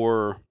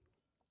for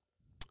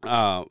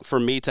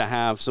me to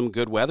have some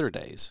good weather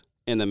days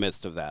in the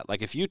midst of that.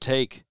 Like if you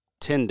take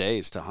 10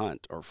 days to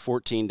hunt or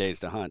 14 days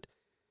to hunt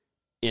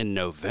in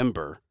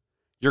November,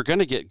 you're going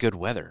to get good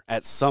weather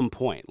at some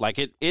point. Like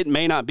it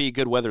may not be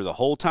good weather the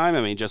whole time.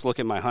 I mean, just look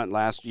at my hunt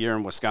last year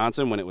in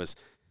Wisconsin when it was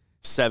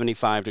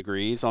 75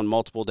 degrees on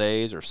multiple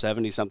days or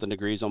 70-something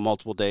degrees on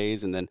multiple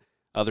days, and then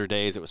other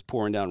days it was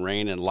pouring down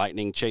rain and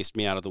lightning chased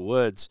me out of the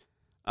woods.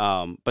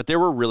 But there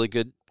were really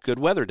good good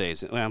weather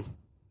days. Well,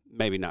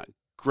 maybe not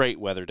great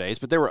weather days,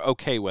 but there were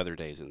okay weather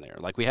days in there.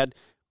 Like we had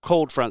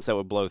cold fronts that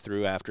would blow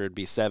through after it'd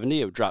be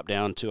 70. It would drop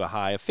down to a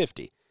high of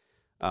 50.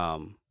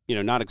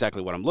 Not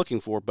exactly what I'm looking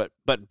for, but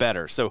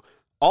better. So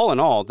all in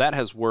all, that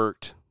has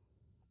worked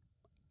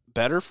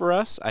better for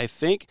us. I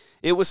think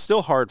it was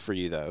still hard for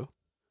you, though,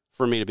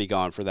 for me to be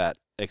gone for that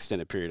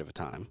extended period of a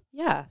time.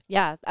 Yeah.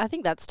 I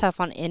think that's tough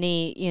on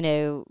any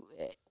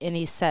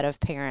set of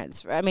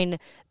parents. I mean,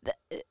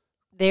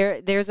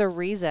 there's a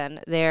reason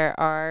there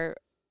are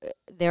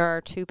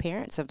two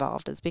parents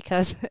involved. Is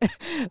because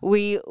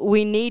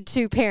we need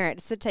two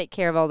parents to take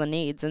care of all the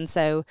needs. And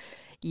so,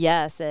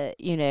 yes,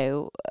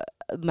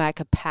 my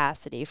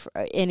capacity for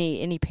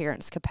any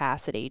parent's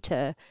capacity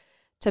to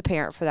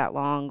parent for that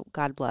long,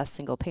 God bless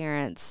single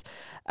parents,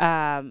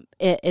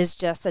 it is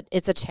just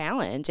it's a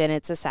challenge and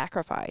it's a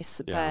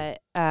sacrifice. Yeah.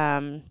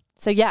 But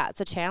so yeah, it's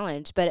a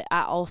challenge. But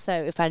I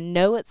also, if I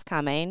know it's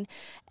coming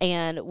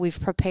and we've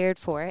prepared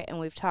for it and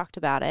we've talked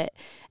about it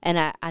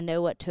and I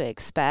know what to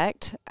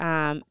expect,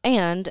 and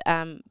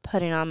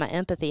putting on my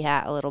empathy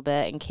hat a little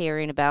bit and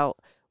caring about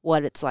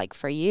what it's like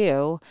for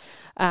you,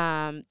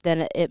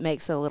 then it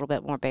makes it a little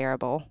bit more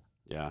bearable.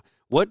 Yeah.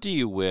 What do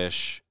you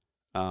wish,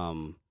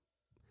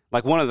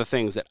 like one of the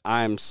things that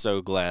I'm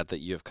so glad that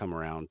you have come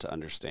around to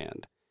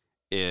understand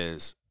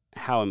is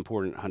how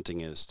important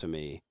hunting is to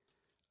me.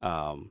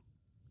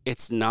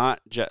 It's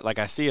not just, like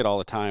I see it all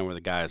the time where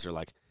the guys are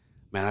like,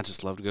 man, I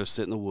just love to go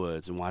sit in the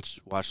woods and watch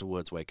the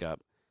woods wake up.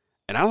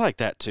 And I like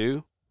that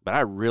too, but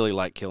I really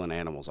like killing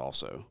animals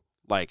also.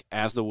 Like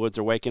as the woods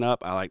are waking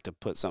up, I like to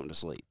put something to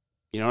sleep.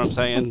 You know what I'm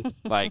saying?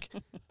 Like,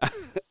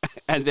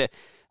 and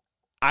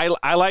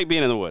I like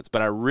being in the woods,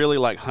 but I really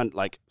like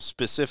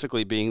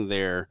specifically being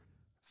there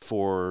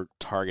for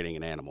targeting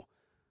an animal.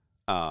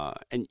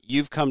 And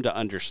you've come to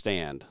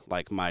understand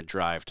like my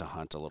drive to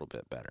hunt a little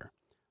bit better.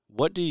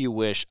 What do you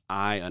wish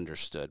I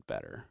understood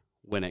better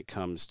when it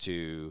comes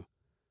to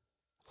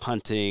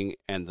hunting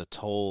and the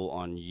toll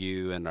on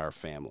you and our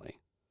family?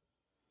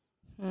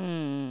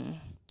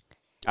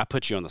 I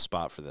put you on the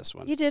spot for this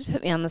one. You did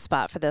put me on the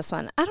spot for this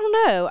one. I don't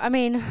know. I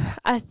mean,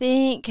 I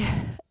think,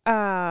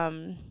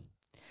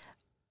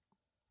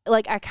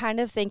 like I kind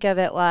of think of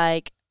it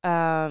like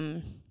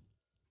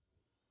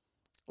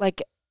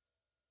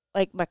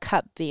my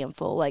cup being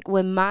full. Like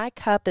when my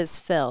cup is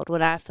filled,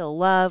 when I feel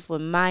loved,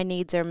 when my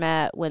needs are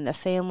met, when the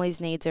family's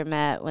needs are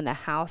met, when the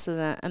house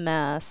isn't a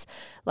mess,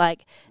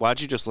 like. Why'd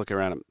you just look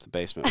around at the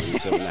basement when you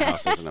said when the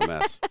house isn't a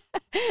mess?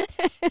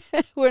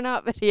 We're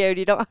not videoed.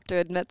 You don't have to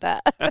admit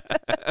that.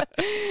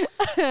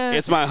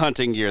 It's my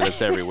hunting gear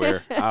that's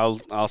everywhere.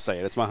 I'll say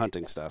it. It's my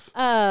hunting stuff.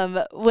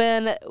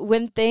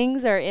 When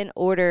things are in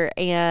order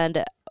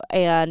and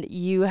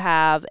you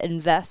have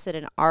invested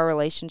in our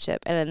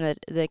relationship and in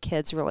the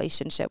kids'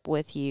 relationship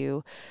with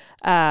you,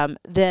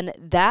 then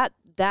that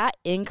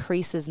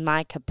increases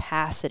my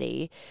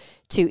capacity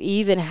to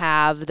even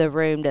have the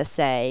room to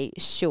say,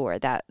 sure,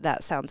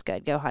 that sounds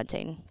good. Go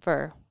hunting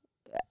for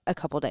a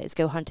couple days,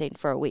 go hunting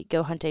for a week,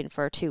 go hunting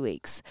for 2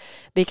 weeks.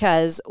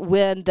 Because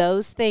when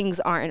those things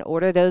aren't in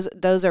order,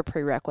 those are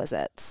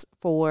prerequisites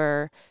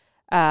for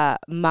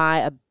my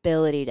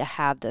ability to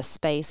have the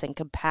space and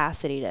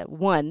capacity to,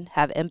 one,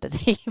 have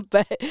empathy,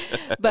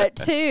 but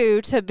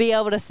two, to be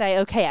able to say,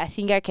 okay, I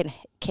think I can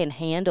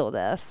handle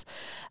this,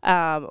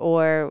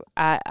 or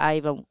I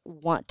even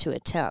want to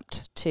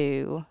attempt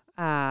to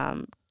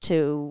handle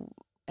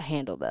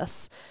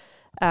this,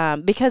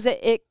 because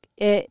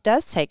it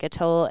does take a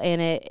toll,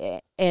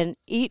 and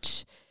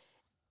each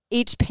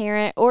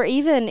parent, or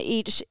even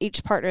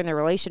each partner in the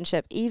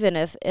relationship, even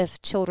if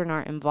children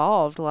aren't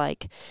involved,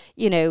 like,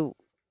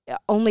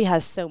 only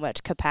has so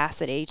much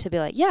capacity to be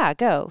like, yeah,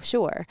 go,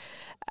 sure.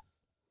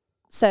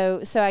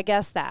 So I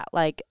guess that,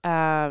 like,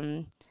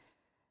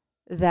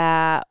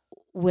 that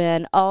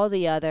when all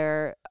the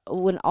other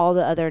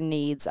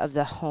needs of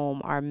the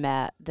home are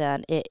met,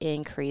 then it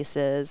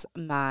increases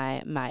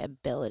my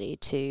ability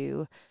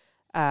to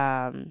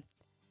have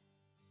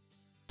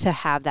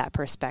that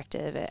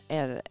perspective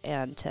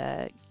and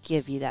to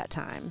give you that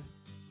time.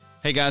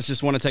 Hey guys,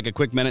 just want to take a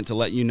quick minute to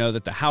let you know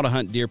that the How to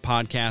Hunt Deer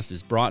podcast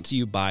is brought to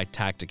you by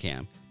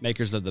Tactacam,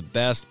 makers of the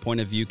best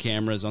point-of-view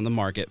cameras on the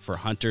market for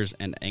hunters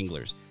and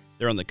anglers.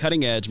 They're on the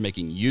cutting edge,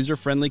 making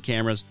user-friendly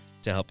cameras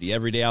to help the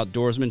everyday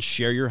outdoorsman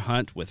share your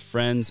hunt with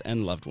friends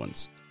and loved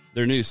ones.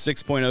 Their new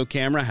 6.0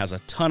 camera has a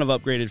ton of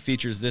upgraded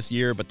features this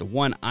year, but the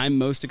one I'm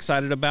most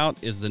excited about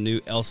is the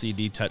new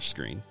LCD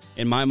touchscreen.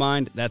 In my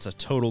mind, that's a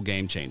total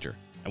game changer.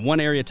 And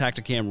one area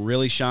Tactacam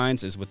really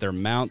shines is with their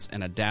mounts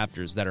and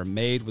adapters that are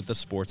made with the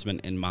sportsman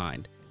in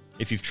mind.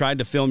 If you've tried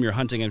to film your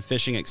hunting and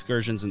fishing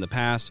excursions in the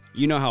past,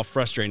 you know how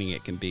frustrating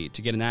it can be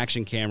to get an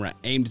action camera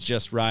aimed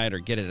just right or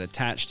get it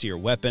attached to your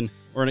weapon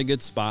or in a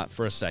good spot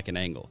for a second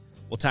angle.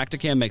 Well,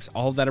 Tactacam makes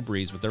all of that a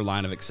breeze with their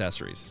line of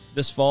accessories.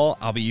 This fall,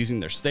 I'll be using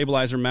their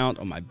stabilizer mount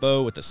on my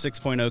bow with the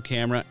 6.0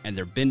 camera and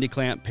their bendy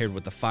clamp paired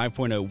with the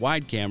 5.0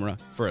 wide camera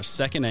for a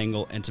second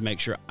angle and to make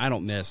sure I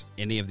don't miss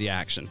any of the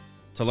action.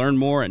 To learn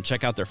more and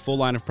check out their full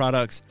line of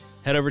products,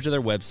 head over to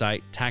their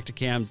website,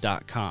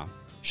 Tactacam.com.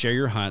 Share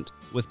your hunt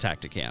with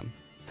Tactacam.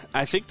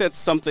 I think that's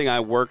something I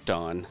worked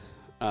on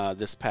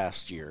this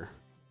past year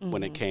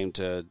when it came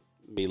to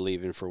me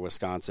leaving for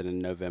Wisconsin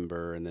in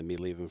November and then me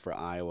leaving for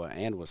Iowa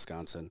and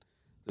Wisconsin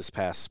this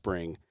past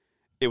spring.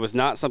 It was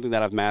not something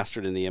that I've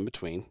mastered in the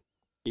in-between.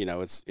 You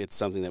know, it's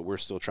something that we're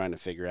still trying to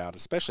figure out,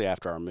 especially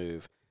after our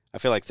move. I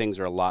feel like things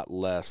are a lot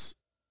less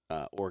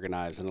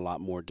organized and a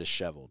lot more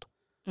disheveled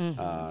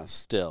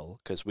still,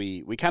 because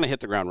we kind of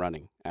hit the ground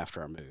running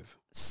after our move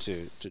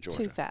to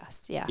Georgia. Too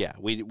fast, yeah. Yeah,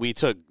 we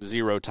took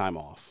zero time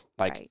off.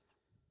 Like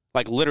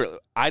literally,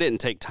 I didn't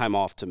take time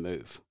off to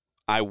move.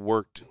 I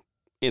worked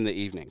in the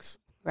evenings.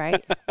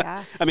 Right.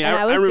 Yeah. I mean, and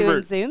I was remember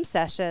doing Zoom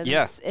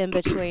sessions in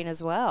between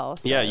as well.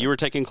 So. Yeah, you were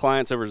taking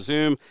clients over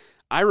Zoom.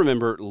 I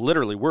remember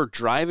literally we're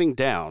driving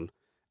down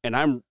and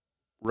I'm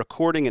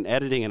recording and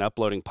editing and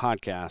uploading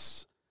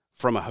podcasts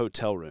from a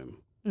hotel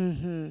room,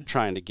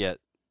 trying to get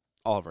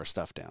all of our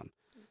stuff down.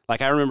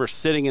 Like I remember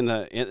sitting in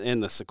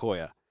the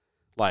Sequoia,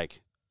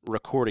 like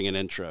recording an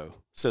intro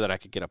so that I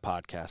could get a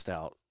podcast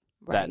out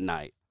that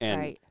night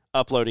and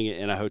uploading it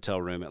in a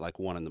hotel room at like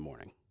 1 a.m.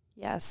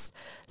 Yes.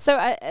 So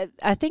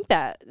I think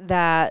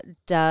that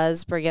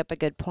does bring up a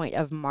good point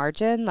of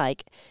margin.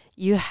 Like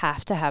you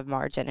have to have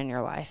margin in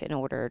your life in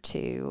order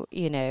to,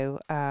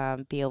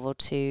 be able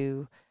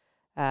to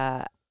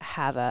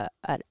have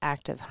an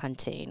active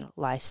hunting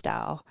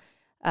lifestyle.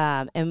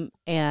 And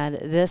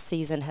this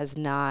season has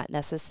not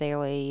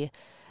necessarily,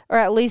 or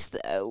at least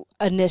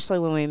initially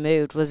when we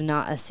moved, was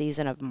not a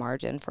season of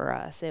margin for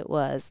us. It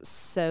was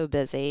so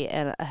busy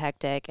and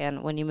hectic.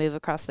 And when you move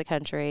across the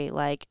country,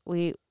 like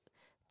we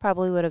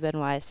probably would have been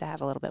wise to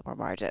have a little bit more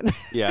margin.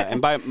 Yeah,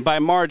 and by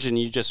margin,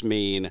 you just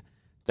mean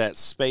that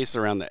space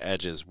around the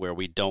edges where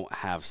we don't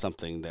have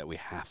something that we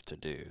have to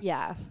do.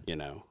 Yeah.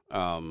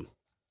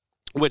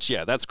 Which,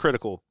 that's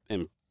critical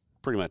in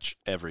pretty much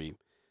every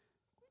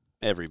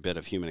bit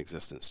of human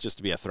existence. Just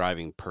to be a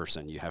thriving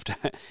person, you have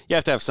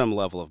to have some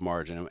level of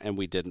margin, and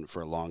we didn't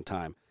for a long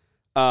time.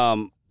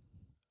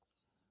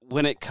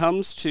 When it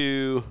comes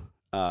to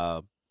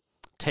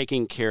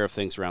taking care of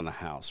things around the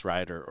house,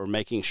 right, or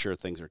making sure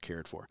things are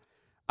cared for,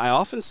 I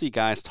often see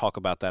guys talk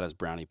about that as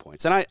brownie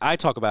points, and I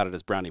talk about it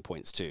as brownie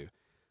points too.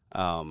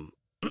 I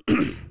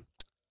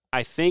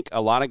think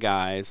a lot of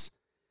guys,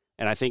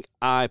 and I think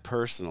I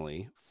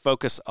personally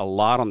focus a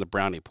lot on the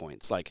brownie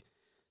points, like,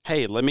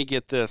 hey, let me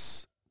get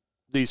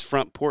these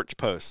front porch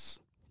posts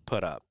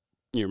put up.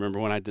 You remember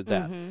when I did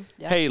that?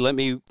 Yeah. Hey, let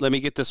me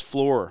get this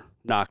flooring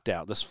knocked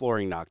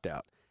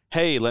out.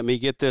 Hey, let me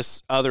get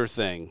this other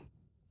thing,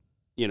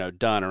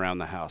 done around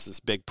the house, this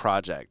big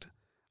project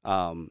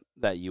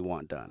that you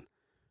want done.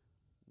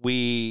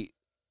 We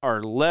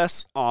are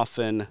less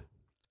often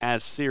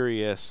as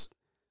serious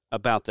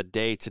about the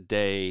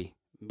day-to-day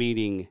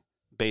meeting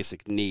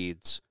basic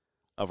needs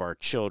of our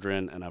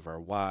children and of our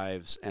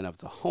wives and of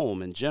the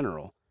home in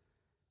general,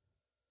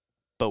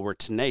 but we're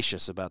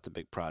tenacious about the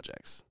big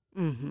projects.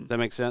 Does that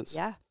make sense?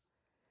 Yeah.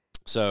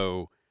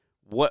 So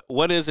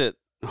what is it?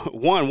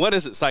 One, what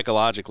is it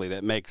psychologically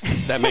that makes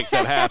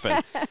that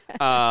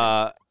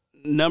happen?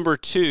 Number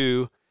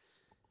two,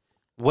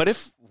 what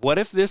if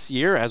this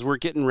year, as we're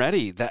getting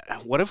ready,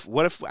 what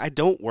if I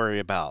don't worry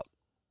about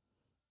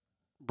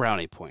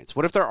brownie points?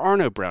 What if there are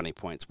no brownie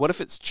points? What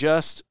if it's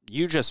just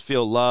you just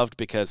feel loved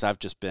because I've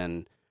just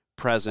been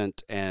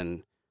present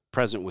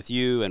with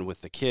you and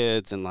with the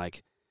kids, and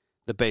like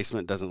the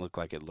basement doesn't look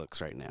like it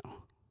looks right now.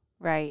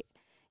 Right.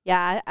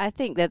 Yeah, I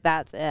think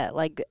that's it.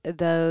 Like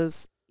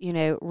those,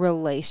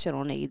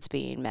 relational needs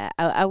being met.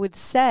 I would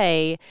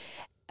say,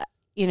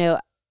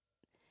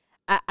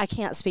 I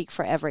can't speak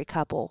for every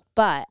couple,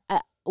 but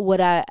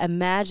what I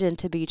imagine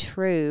to be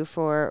true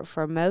for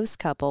most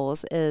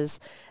couples is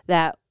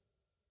that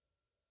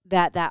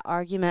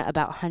argument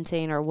about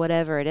hunting or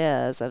whatever it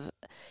is of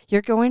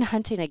you're going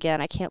hunting again,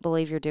 I can't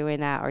believe you're doing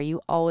that, or you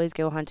always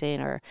go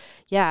hunting, or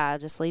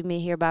just leave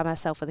me here by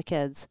myself with the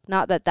kids.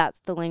 Not that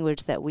that's the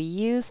language that we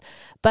use,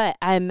 but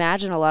I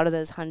imagine a lot of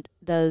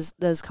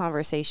those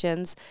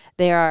conversations,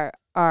 there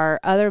are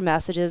other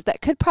messages that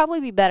could probably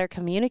be better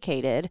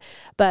communicated,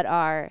 but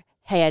are,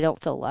 hey, I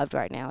don't feel loved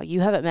right now.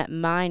 You haven't met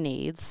my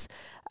needs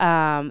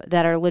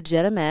that are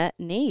legitimate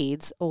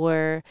needs,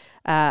 or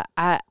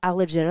I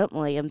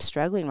legitimately am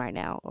struggling right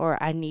now, or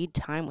I need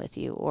time with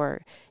you,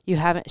 or you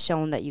haven't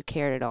shown that you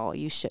cared at all.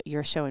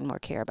 You're showing more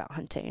care about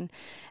hunting.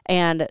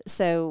 And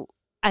so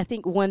I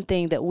think one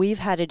thing that we've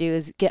had to do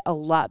is get a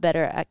lot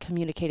better at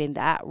communicating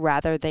that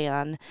rather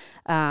than,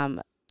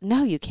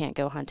 no, you can't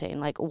go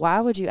hunting. Like,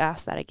 why would you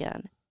ask that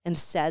again?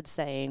 Instead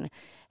saying,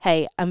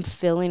 hey, I'm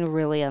feeling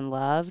really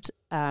unloved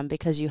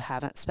because you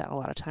haven't spent a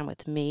lot of time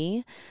with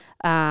me,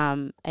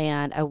 and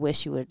I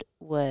wish you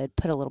would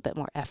put a little bit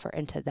more effort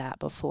into that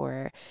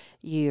before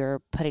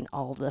you're putting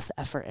all this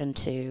effort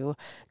into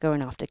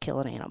going off to kill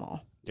an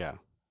animal. Yeah.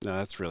 No,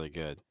 that's really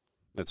good.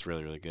 That's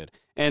really, really good.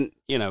 And,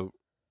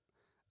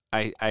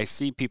 I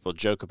see people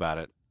joke about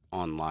it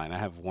online. I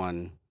have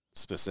one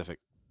specific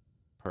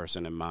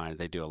person in mind.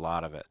 They do a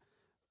lot of it,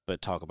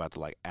 but talk about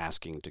the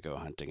asking to go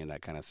hunting and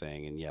that kind of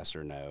thing, and yes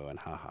or no and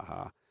ha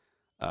ha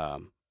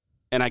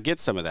And I get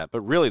some of that,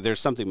 but really there's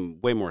something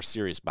way more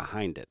serious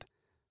behind it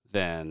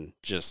than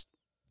just,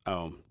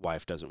 oh,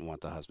 wife doesn't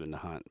want the husband to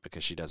hunt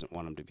because she doesn't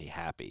want him to be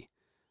happy.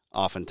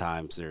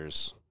 Oftentimes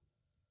there's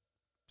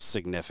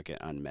significant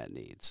unmet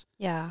needs.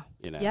 Yeah.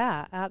 You know?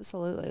 Yeah,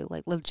 absolutely.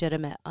 Like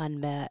legitimate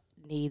unmet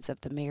needs of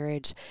the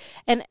marriage.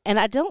 And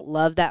I don't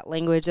love that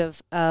language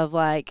of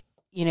like,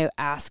 you know,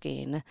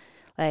 asking,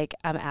 like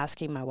I'm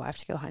asking my wife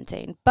to go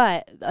hunting.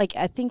 But like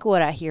I think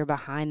what I hear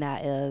behind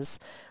that is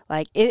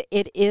like it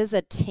is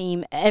a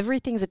team,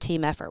 everything's a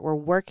team effort. We're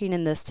working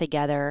in this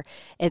together.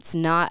 It's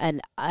not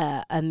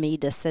a me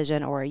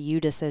decision or a you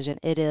decision.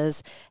 It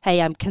is,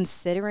 hey, I'm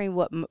considering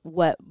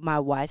what my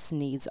wife's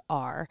needs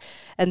are.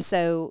 And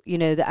so, you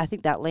know, I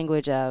think that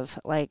language of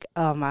like,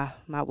 oh,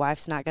 my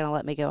wife's not going to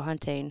let me go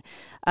hunting.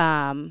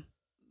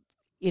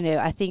 You know,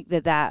 I think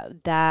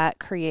that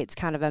creates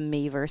kind of a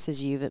me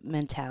versus you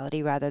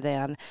mentality rather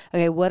than,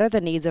 okay, what are the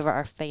needs of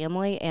our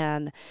family,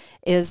 and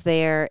is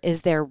there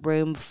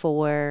room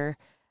for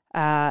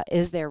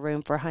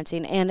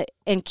hunting,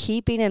 and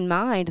keeping in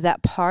mind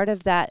that part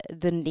of that,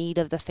 the need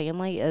of the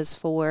family is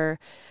for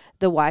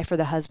the wife or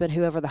the husband,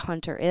 whoever the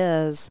hunter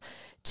is,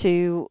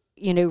 to,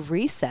 you know,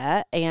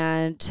 reset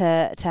and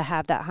to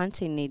have that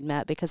hunting need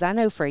met, because I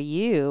know for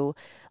you,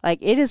 like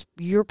it is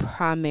your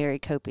primary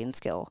coping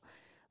skill.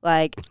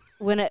 Like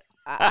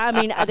I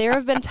mean, there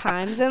have been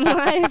times in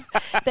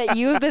life that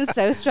you have been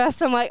so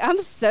stressed. I'm like, I'm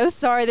so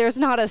sorry there's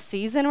not a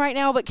season right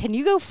now, but can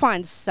you go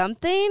find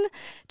something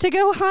to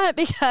go hunt?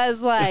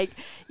 Because like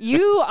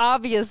you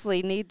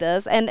obviously need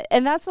this, and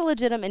that's a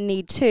legitimate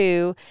need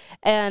too.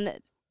 And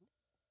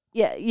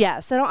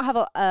yeah. So I don't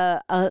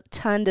have a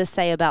ton to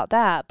say about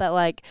that, but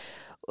like,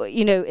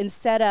 you know,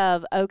 instead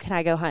of, oh, can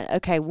I go hunt?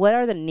 Okay, what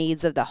are the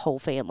needs of the whole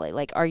family?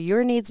 Like, are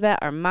your needs met?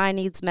 Are my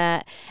needs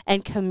met?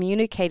 And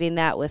communicating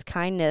that with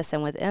kindness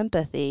and with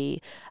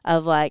empathy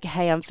of like,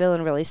 hey, I'm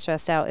feeling really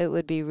stressed out. It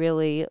would be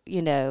really,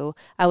 you know,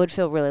 I would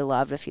feel really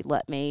loved if you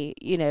let me,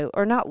 you know,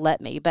 or not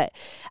let me, but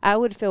I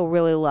would feel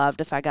really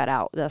loved if I got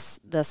out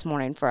this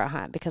morning for a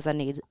hunt, because I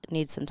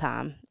need some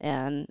time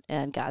and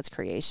God's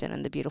creation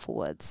and the beautiful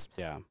woods.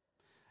 Yeah.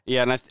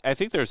 Yeah, and I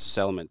think there's this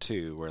element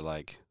too where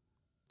like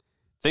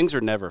things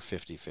are never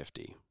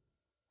 50-50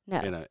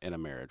 in a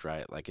marriage,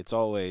 right? Like it's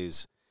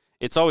always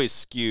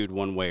skewed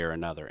one way or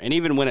another. And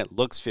even when it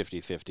looks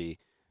 50-50,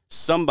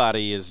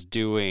 somebody is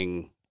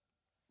doing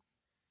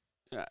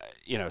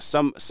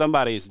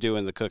somebody's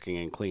doing the cooking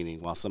and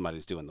cleaning while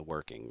somebody's doing the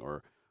working,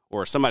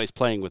 or somebody's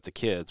playing with the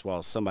kids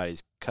while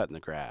somebody's cutting the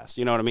grass.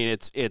 You know what I mean?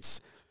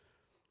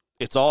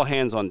 It's all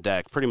hands on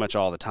deck pretty much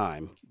all the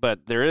time.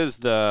 But there is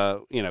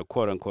the, you know,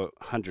 quote unquote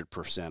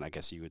 100%, I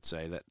guess you would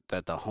say,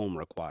 that the home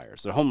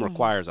requires. The home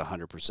requires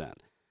 100%.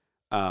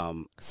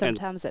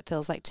 Sometimes it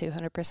feels like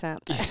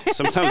 200%.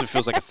 Sometimes it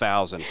feels like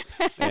 1,000.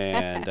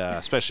 And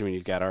especially when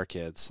you've got our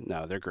kids.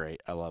 No, they're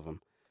great. I love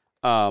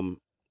them.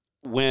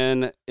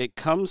 When it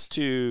comes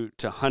to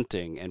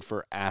hunting and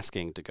for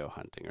asking to go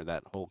hunting, or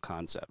that whole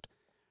concept,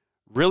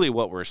 really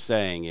what we're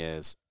saying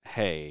is,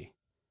 hey,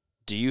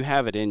 do you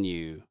have it in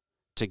you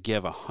to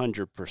give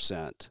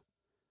 100%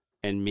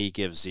 and me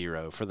give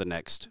 0 for the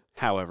next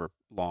however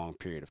long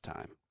period of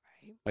time?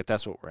 Right. Like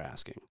that's what we're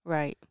asking.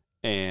 Right.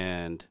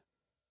 And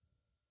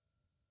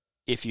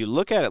if you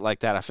look at it like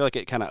that, I feel like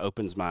it kind of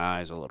opens my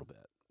eyes a little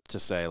bit to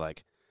say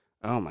like,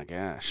 oh my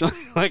gosh,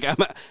 like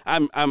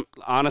I'm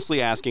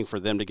honestly asking for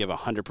them to give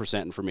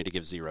 100% and for me to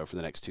give 0 for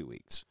the next 2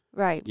 weeks.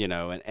 Right. You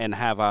know, and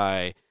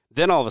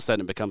then all of a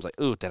sudden it becomes like,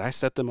 ooh, did I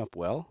set them up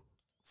well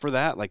for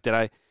that? Like, did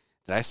I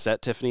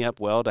set Tiffany up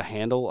well to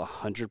handle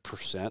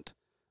 100%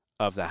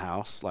 of the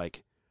house?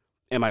 Like,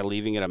 am I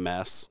leaving it a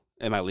mess?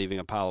 Am I leaving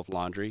a pile of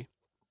laundry?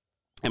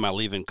 Am I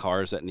leaving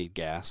cars that need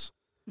gas?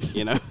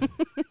 You know?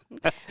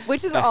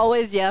 Which is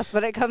always yes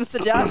when it comes to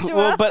Joshua.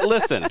 Well, but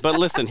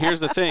listen, here's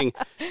the thing.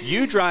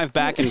 You drive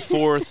back and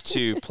forth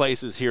to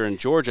places here in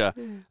Georgia.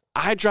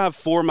 I drive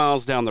 4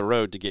 miles down the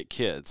road to get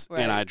kids,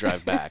 right, and I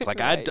drive back. Like,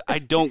 right. I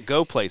don't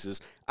go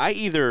places. I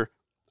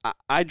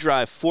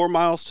drive 4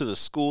 miles to the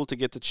school to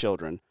get the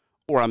children,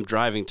 or I'm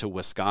driving to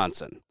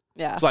Wisconsin.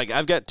 Yeah. It's like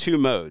I've got 2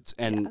 modes,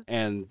 and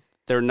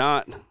they're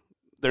not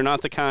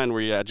the kind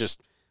where I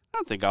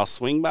don't think I'll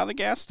swing by the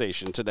gas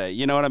station today.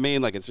 You know what I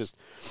mean? Like it's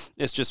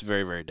just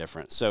very, very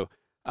different. So,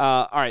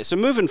 all right. So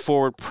moving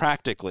forward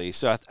practically,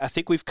 so I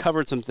think we've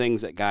covered some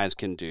things that guys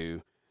can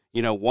do.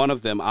 You know, one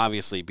of them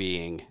obviously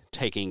being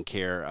taking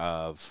care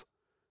of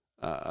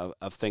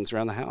things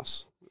around the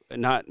house,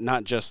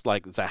 not just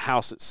like the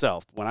house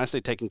itself. When I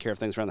say taking care of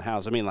things around the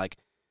house, I mean like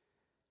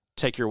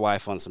take your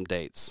wife on some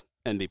dates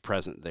and be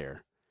present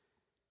there.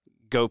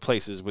 Go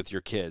places with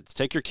your kids.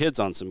 Take your kids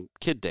on some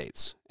kid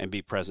dates and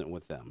be present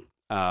with them.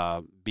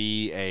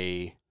 Be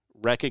a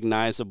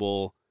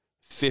recognizable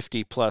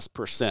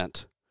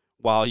 50+%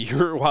 while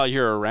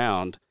you're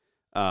around,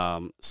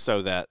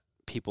 so that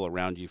people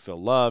around you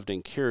feel loved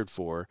and cared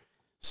for,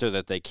 so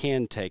that they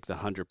can take the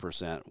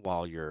 100%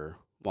 while you're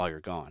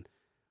gone.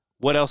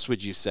 What else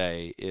would you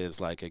say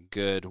is like a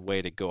good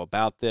way to go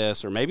about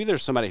this? Or maybe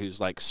there's somebody who's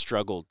like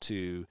struggled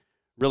to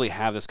really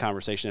have this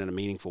conversation in a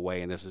meaningful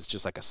way, and this is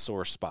just like a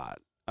sore spot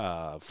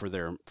for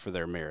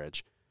their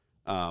marriage.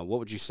 What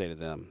would you say to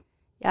them?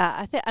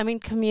 Yeah,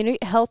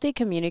 healthy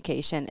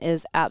communication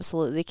is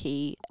absolutely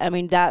key. I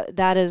mean,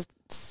 that is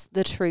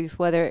the truth,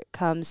 whether it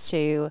comes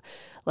to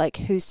like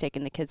who's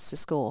taking the kids to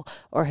school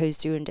or who's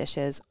doing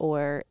dishes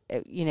or,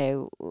 you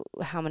know,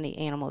 how many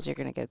animals you're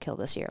going to go kill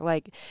this year.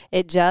 Like,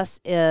 it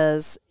just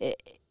is, it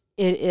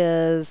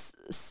is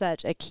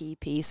such a key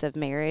piece of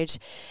marriage,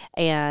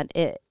 and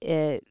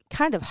it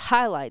kind of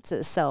highlights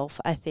itself,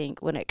 I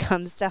think, when it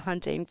comes to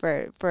hunting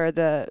for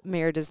the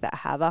marriages that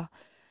have a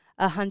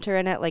hunter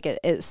in it. Like,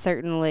 it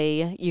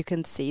certainly, you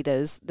can see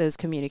those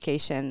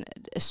communication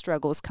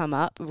struggles come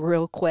up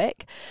real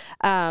quick.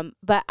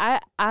 But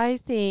I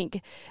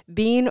think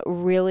being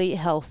really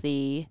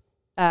healthy,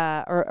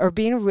 or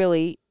being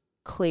really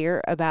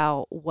clear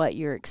about what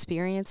you're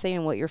experiencing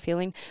and what you're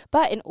feeling.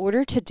 But in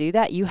order to do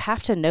that, you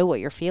have to know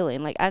what you're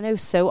feeling. Like, I know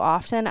so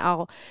often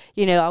I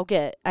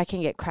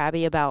can get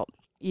crabby about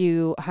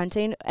you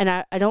hunting, and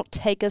I don't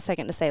take a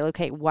second to say,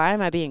 okay, why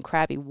am I being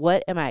crabby?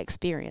 What am I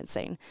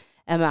experiencing?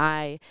 Am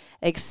I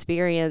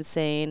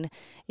experiencing,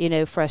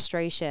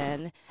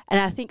 frustration? And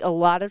I think a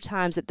lot of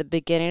times at the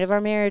beginning of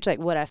our marriage, like,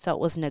 what I felt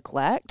was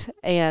neglect,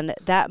 and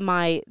that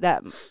might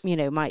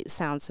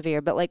sound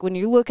severe, but like when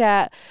you look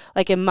at,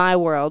 like, in my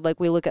world,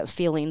 like, we look at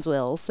feelings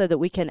wheels so that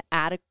we can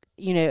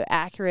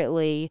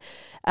accurately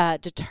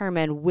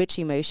determine which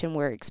emotion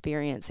we're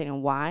experiencing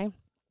and why.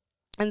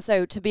 And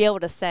so to be able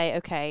to say,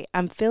 okay,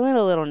 I'm feeling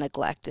a little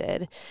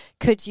neglected.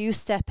 Could you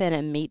step in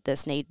and meet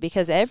this need?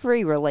 Because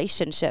every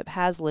relationship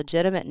has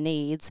legitimate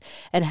needs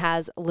and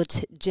has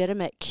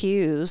legitimate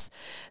cues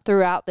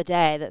throughout the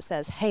day that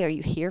says, hey, are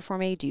you here for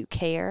me? Do you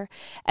care?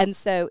 And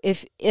so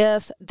if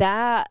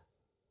that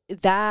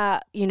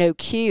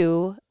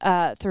cue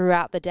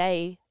throughout the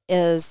day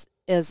is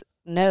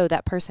no,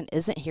 that person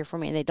isn't here for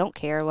me and they don't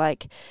care,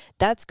 like,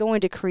 that's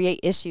going to create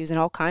issues in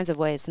all kinds of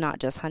ways, not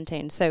just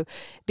hunting. So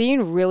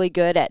being really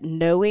good at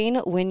knowing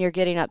when you're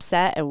getting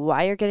upset and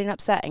why you're getting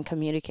upset and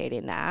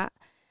communicating that.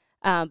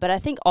 But I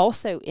think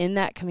also in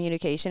that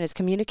communication is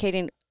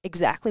communicating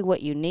exactly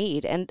what you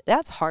need. And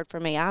that's hard for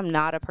me. I'm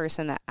not a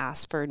person that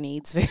asks for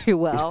needs very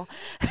well.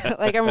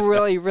 Like, I'm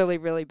really, really,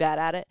 really bad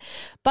at it.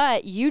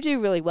 But you do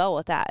really well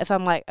with that. If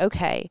I'm like,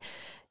 okay,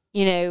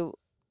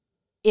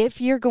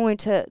 if you're going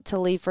to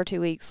leave for 2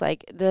 weeks,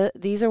 like,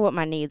 these are what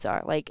my needs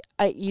are. Like,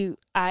 I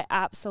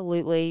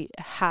absolutely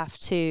have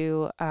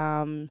to,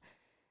 have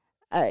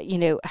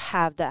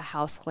the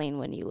house clean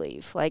when you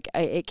leave. Like,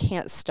 it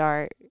can't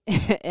start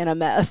in a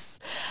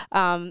mess.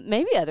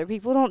 Maybe other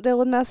people don't deal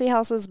with messy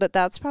houses, but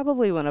that's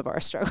probably one of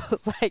our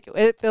struggles. Like,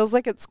 it feels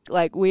like it's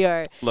like we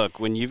are. Look,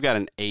 when you've got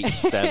an 8,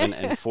 7,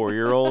 and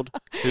 4-year-old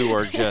who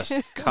are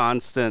just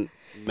constant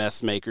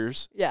mess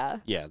makers. Yeah,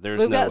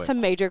 we've got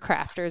some major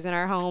crafters in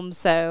our home,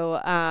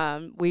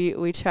 so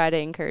we try to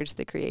encourage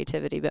the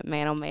creativity, but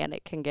man, oh man,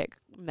 it can get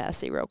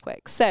messy real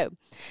quick. So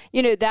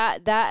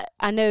that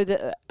I know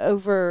that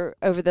over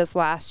this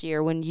last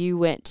year when you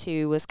went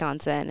to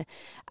Wisconsin,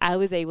 I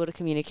was able to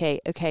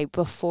communicate, okay,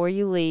 before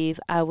you leave,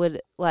 I would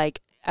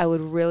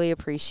really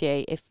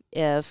appreciate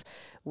if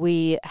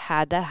we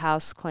had the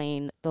house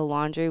clean, the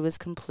laundry was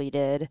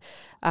completed,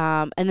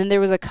 and then there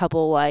was a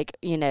couple,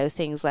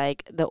 things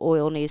like the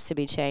oil needs to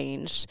be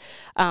changed.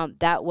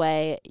 That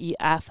way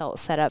I felt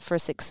set up for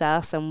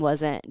success and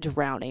wasn't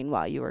drowning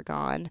while you were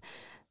gone.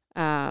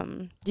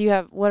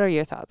 What are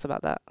your thoughts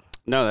about that?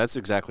 No, that's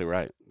exactly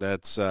right.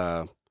 That's,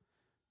 I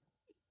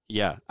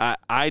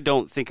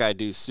don't think I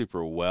do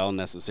super well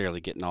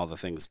necessarily getting all the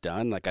things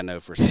done. Like, I know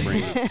for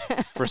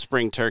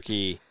spring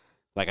turkey,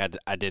 like,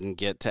 I didn't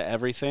get to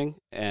everything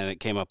and it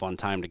came up on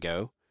time to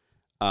go.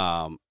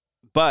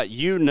 But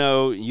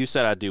you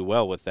said I do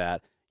well with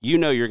that.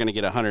 You're going to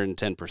get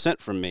 110%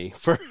 from me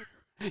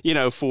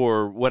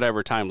for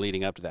whatever time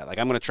leading up to that. Like,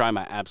 I'm going to try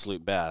my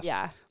absolute best.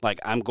 Yeah. Like,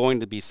 I'm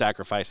going to be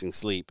sacrificing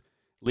sleep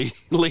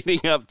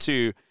leading up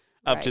to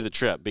the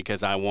trip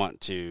because I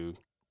want to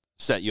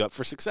set you up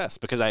for success,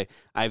 because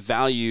I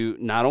value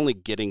not only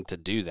getting to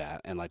do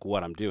that and like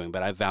what I'm doing,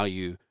 but I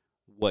value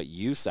what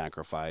you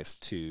sacrifice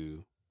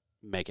to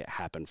make it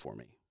happen for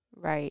me.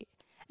 Right.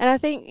 And I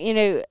think,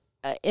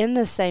 in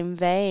the same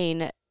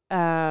vein,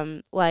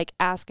 like,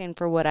 asking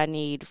for what I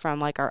need from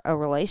like a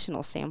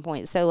relational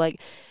standpoint. So,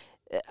 like,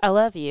 I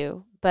love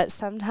you, but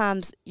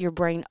sometimes your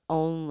brain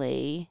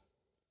only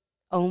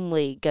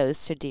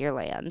goes to deer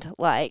land,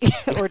 like,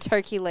 or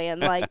turkey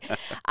land. Like,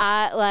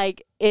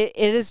 it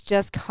is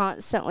just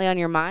constantly on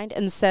your mind.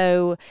 And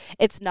so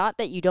it's not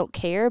that you don't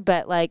care,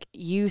 but like,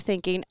 you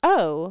thinking,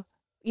 oh,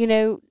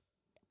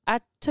 I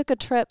took a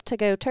trip to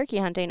go turkey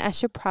hunting. I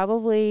should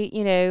probably,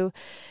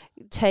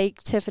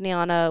 take Tiffany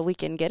on a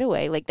weekend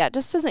getaway. Like, that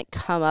just doesn't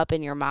come up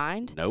in your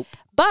mind. Nope.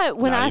 But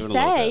when I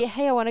say,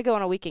 hey, I want to go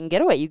on a weekend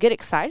getaway, you get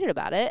excited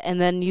about it, and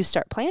then you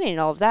start planning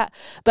all of that.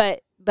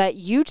 But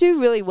you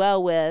do really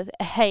well with,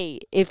 hey,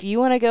 if you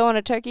want to go on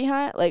a turkey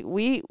hunt, like,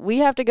 we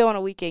have to go on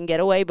a weekend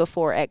getaway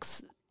before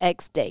X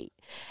X date.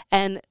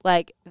 And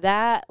like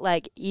that,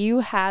 like you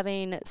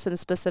having some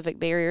specific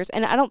barriers,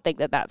 and I don't think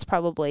that that's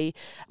probably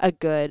a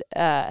good,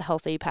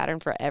 healthy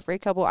pattern for every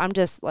couple. I'm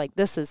just like,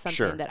 this is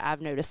something that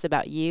I've noticed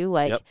about you.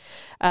 Like,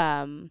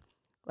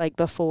 like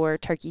before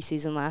turkey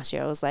season last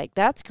year, I was like,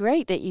 that's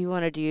great that you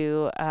want to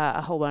do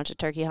a whole bunch of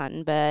turkey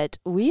hunting, but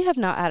we have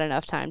not had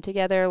enough time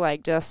together,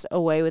 like just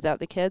away without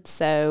the kids.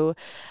 So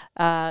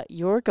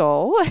your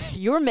goal,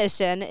 your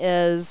mission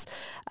is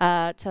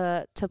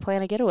to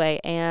plan a getaway,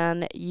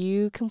 and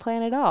you can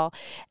plan it all.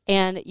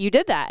 And you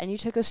did that, and you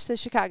took us to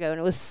Chicago, and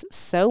it was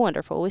so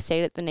wonderful. We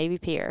stayed at the Navy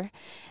Pier.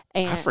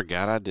 And I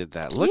forgot I did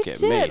that. Look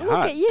at me. Look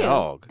hot at you.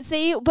 Dog.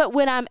 See, but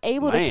when I'm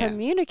able to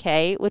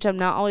communicate, which I'm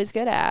not always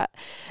good at,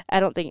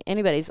 I don't think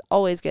anybody's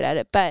always good at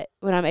it, but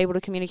when I'm able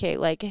to communicate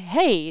like,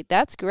 hey,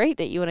 that's great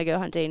that you want to go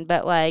hunting,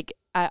 but like,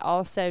 I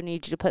also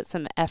need you to put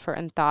some effort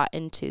and thought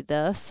into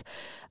this,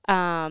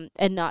 and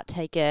not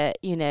take it,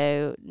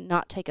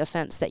 not take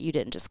offense that you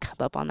didn't just come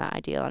up on that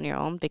idea on your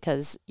own,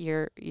 because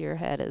your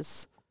head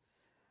is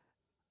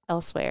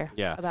elsewhere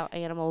about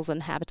animals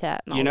and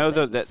habitat and all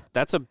though,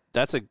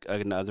 that's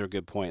another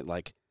good point,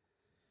 like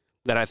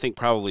that I think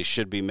probably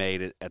should be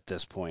made at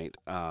this point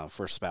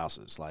for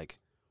spouses. Like,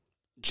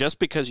 just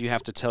because you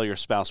have to tell your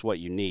spouse what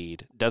you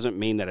need doesn't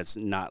mean that it's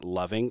not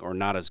loving or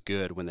not as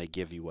good when they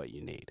give you what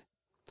you need.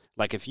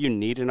 Like, if you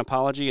need an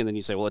apology and then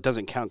you say, well, it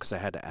doesn't count because I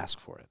had to ask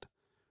for it,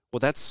 well,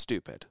 that's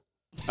stupid.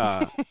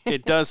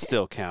 It does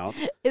still count.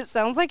 It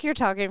sounds like you're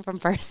talking from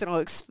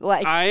personal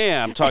I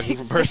am talking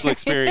from personal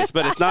experience,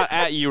 but it's not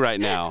at you right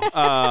now.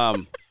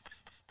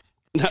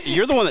 No,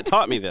 you're the one that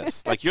taught me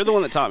this. Like, you're the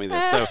one that taught me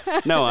this. So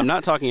no, I'm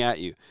not talking at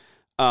you.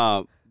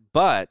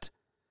 But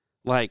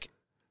like,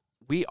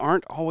 we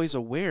aren't always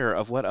aware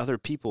of what other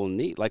people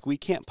need. Like, we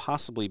can't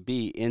possibly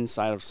be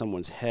inside of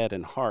someone's head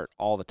and heart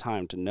all the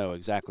time to know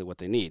exactly what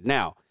they need.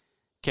 Now,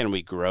 can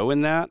we grow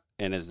in that?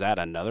 And is that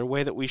another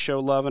way that we show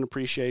love and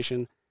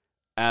appreciation?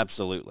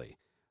 Absolutely.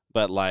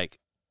 But like,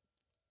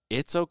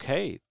 it's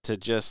okay to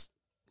just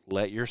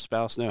let your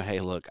spouse know, hey,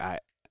 look,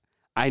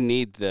 I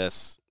need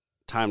this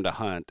time to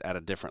hunt at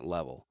a different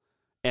level.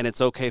 And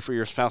it's okay for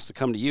your spouse to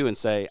come to you and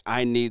say,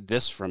 I need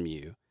this from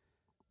you.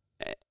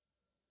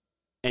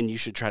 And you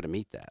should try to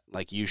meet that.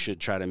 Like, you should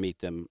try to meet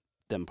them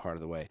part of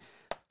the way.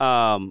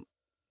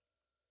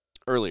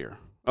 Earlier.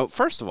 Oh,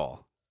 first of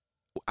all,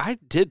 I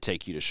did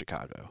take you to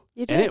Chicago.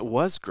 You did. And it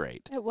was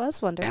great. It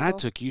was wonderful. And I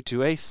took you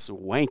to a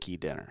swanky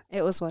dinner.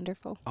 It was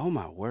wonderful. Oh,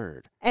 my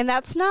word. And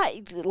that's not,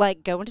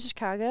 like, going to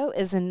Chicago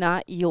that's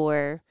not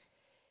your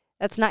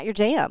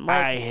jam.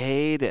 Like, I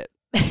hate it.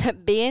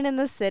 Being in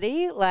the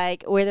city,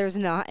 like, where there's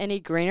not any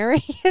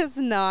greenery is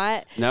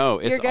not it's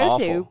your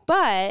go-to. Awful.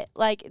 But,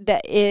 like,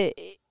 that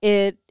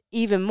it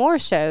even more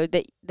showed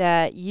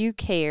that you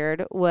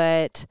cared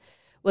what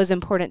was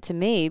important to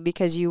me,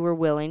 because you were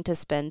willing to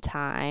spend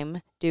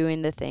time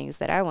doing the things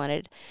that I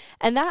wanted.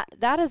 And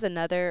that is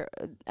another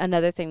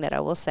thing that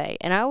I will say.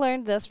 And I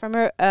learned this from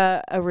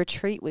a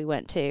retreat we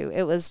went to.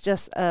 It was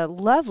just a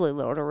lovely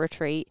little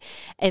retreat.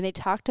 And they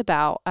talked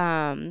about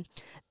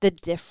the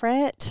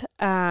different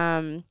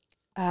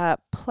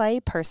play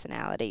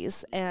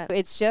personalities, and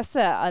it's just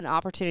an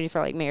opportunity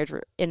for like marriage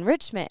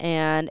enrichment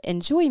and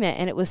enjoyment,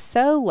 and it was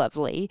so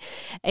lovely,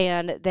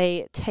 and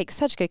they take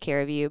such good care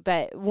of you.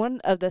 But one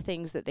of the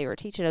things that they were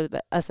teaching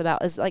us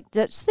about is like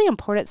just the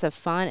importance of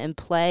fun and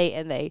play,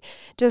 and they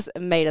just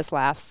made us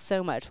laugh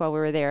so much while we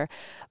were there.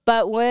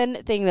 But one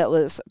thing that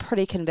was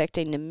pretty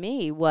convicting to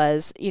me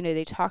was,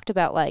 they talked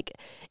about like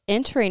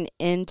entering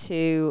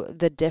into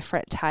the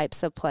different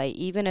types of play,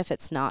 even if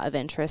it's not of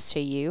interest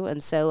to you.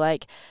 And so,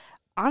 like,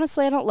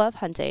 honestly, I don't love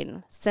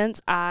hunting.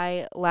 Since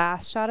I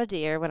last shot a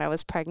deer when I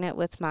was pregnant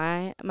with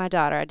my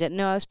daughter, I didn't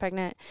know I was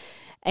pregnant,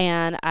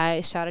 and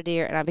I shot a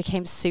deer, and I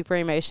became super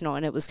emotional,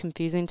 and it was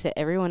confusing to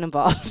everyone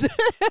involved. She shot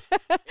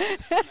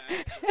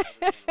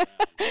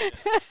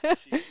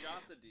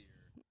the deer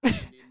and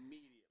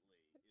immediately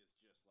is just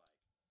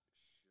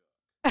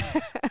like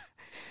shook.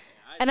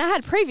 And I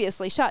had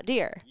previously shot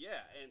deer. Yeah,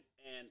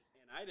 and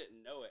I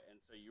didn't know it, and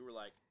so you were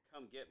like,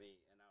 "Come get me,"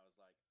 and I was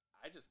like,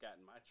 "I just got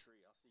in my tree.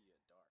 I'll see you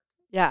at dark."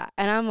 Yeah,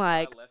 and I'm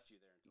like, I left you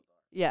there until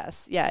dark.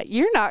 Yes, yeah,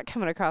 you're not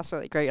coming across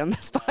really great on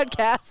this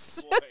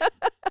podcast. Boy.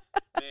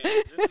 Man,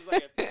 this is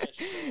like a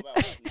show about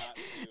what not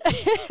to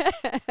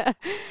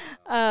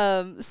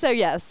do.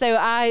 So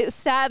I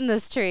sat in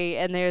this tree,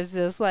 and there's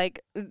this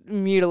like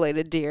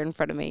mutilated deer in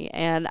front of me,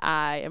 and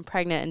I am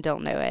pregnant and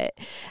don't know it,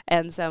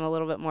 and so I'm a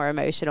little bit more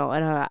emotional,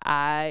 and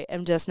I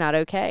am just not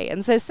okay.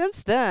 And so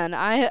since then,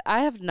 I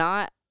have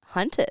not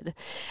hunted,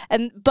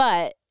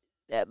 but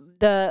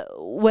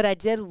what I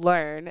did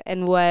learn,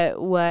 and what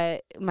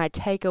my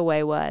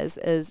takeaway was,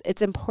 is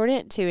it's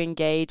important to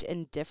engage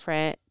in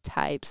different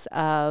types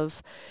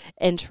of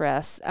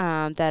interests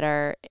that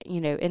are,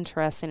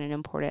 interesting and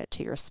important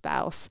to your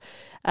spouse.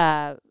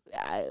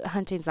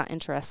 Hunting's not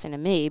interesting to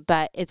me,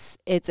 but it's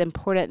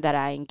important that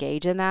I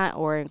engage in that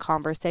or in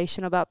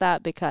conversation about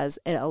that, because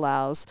it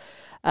allows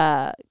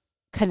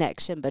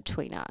connection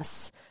between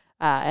us.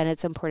 and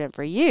it's important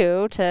for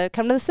you to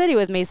come to the city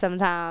with me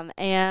sometime.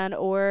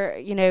 Or,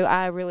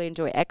 I really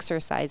enjoy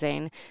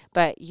exercising,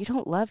 but you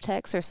don't love to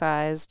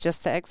exercise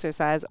just to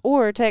exercise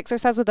or to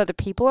exercise with other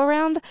people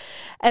around.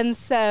 And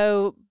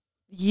so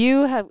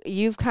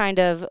you've kind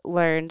of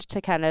learned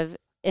to kind of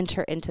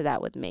enter into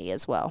that with me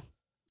as well.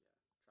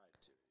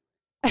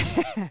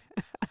 Yeah.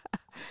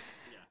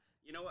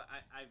 You know what?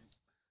 I don't know.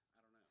 Yeah, I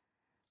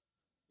don't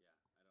like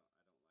that.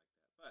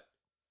 But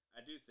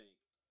I do think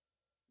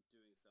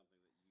doing something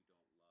that you don't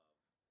love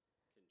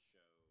can show your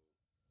love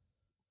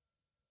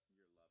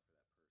for that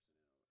person in a way that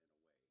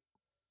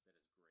is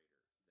greater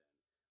than,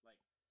 like,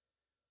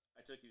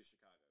 I took you to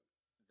Chicago.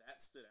 That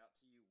stood out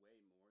to you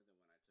way more than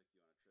when I took you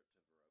on a trip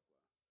to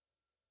Viroqua,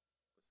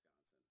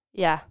 Wisconsin.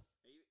 Yeah.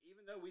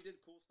 Even though we did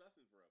cool stuff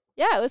in Viroqua.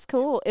 Yeah, it was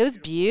cool. It was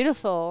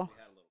beautiful. We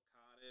had a little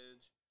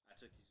cottage. I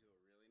took you to a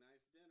really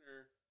nice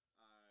dinner.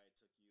 I took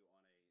you on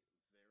a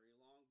very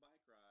long bike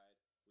ride.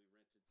 We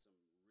rented some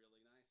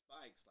really nice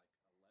bikes, like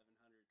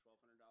 $1,100,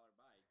 $1,200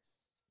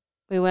 bikes.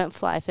 We went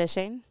fly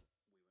fishing. And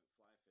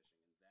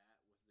that was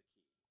the key.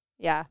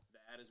 Yeah.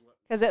 That is what.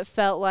 Because it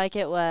felt like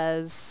it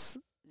was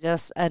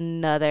just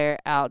another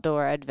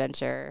outdoor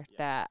adventure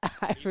that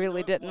I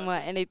really didn't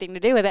want anything to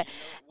do with it.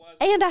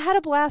 And I had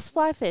a blast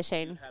fly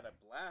fishing. You had a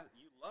blast.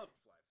 You loved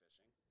fly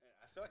fishing.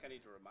 I feel like I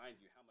need to remind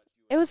you how much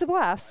you. It was a enjoyed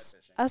fly blast.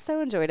 fishing. I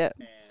so enjoyed it.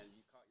 And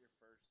you caught your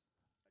first.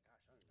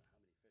 Gosh, I don't even know how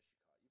many fish you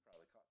caught. You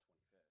probably caught 20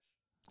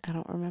 fish. I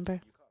don't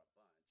remember. You caught a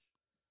bunch,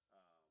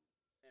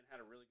 and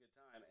had a really good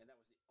time. And that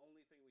was the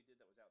only thing we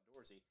did that was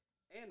outdoorsy.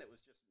 And it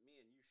was just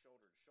me and you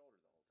shoulder to shoulder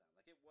the whole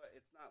time. Like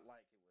it's not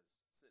like it was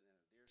sitting in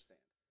a deer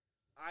stand.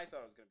 I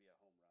thought it was going to be a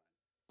home run.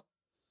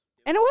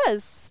 And it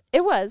was.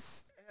 It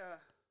was. Yeah.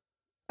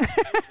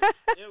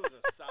 It was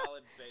a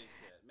solid base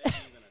hit, maybe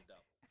even a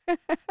double.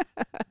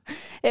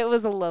 It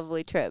was a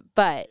lovely trip,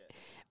 but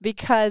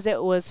because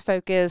it was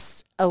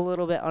focused a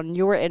little bit on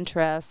your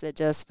interests, it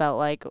just felt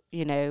like,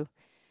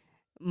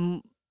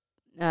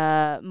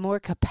 more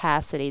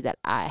capacity that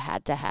I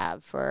had to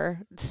have for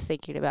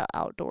thinking about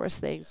outdoors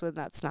things when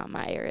that's not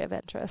my area of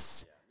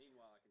interest. Yeah.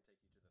 Meanwhile, I can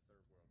take you to the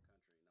third world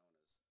country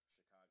known as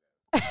Chicago.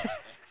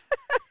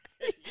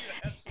 You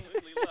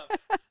absolutely love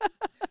it.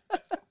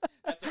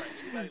 That's all right.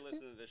 Anybody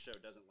listening to this show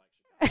doesn't like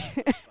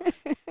Chicago. So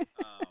it's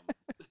fine.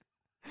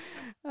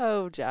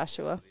 Oh,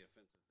 Joshua. The offensive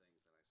things that I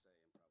say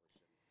and probably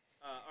shouldn't.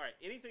 All right.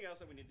 Anything else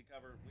that we need to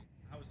cover?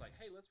 I was like,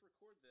 hey, let's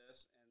record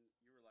this. And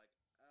you were like,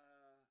 I don't know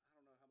how much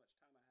time I have.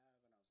 And I was like,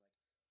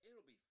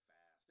 it'll be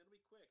fast. It'll be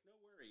quick. No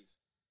worries.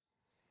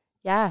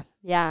 Yeah.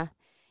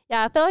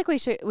 I feel like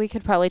we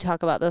could probably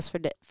talk about this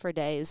for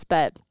days,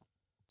 but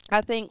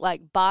I think,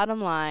 like,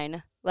 bottom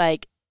line,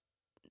 like,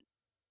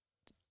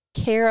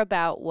 care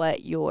about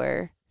what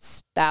your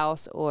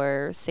spouse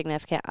or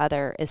significant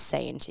other is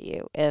saying to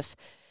you. If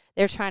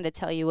they're trying to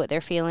tell you what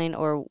they're feeling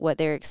or what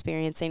they're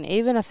experiencing,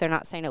 even if they're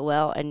not saying it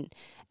well,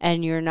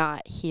 and you're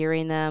not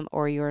hearing them,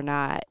 or you're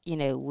not,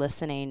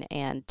 listening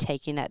and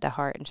taking that to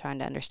heart and trying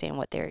to understand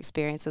what their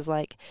experience is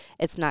like,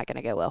 it's not going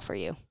to go well for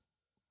you. That's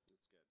good.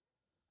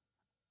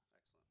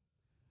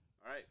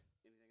 Excellent. All right.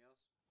 Anything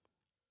else?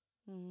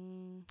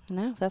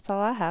 No, that's all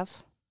I have. All right.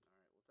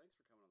 Well, thanks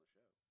for coming on the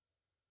show.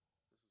 This was cool.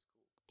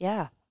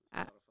 Yeah. This was a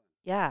lot of fun.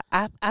 Yeah,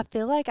 I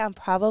feel like I'm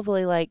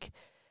probably like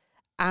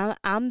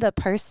I'm the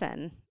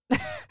person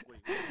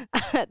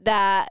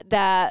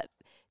that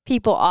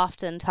people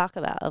often talk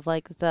about, of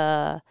like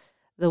the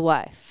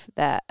wife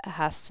that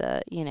has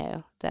to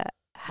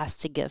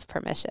give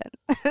permission.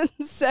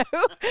 So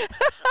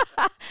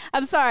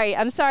I'm sorry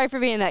for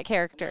being that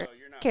character. No,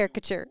 you're not.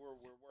 Caricature. We're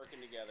working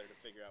together to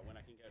figure out when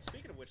I can go.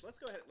 Speaking of which, let's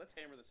go ahead. Let's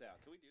hammer this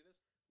out. Can we do this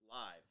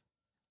live?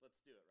 Let's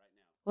do it right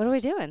now. What are we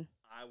doing?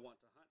 I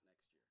want to hunt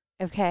next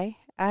year. Okay,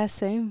 I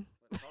assume.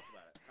 Let's talk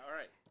about it. All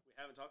right. We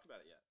haven't talked about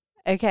it yet.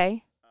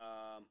 Okay.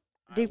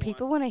 Do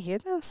people want to hear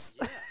this?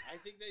 Yeah, I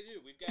think they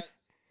do. We've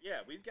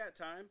got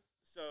time.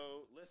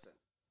 So listen.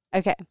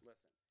 Okay.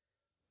 Listen.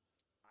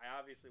 I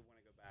obviously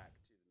want to go back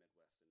to the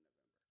Midwest in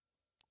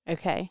November.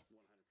 Okay.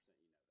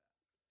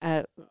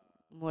 100%, you know that.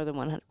 More than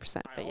 100%,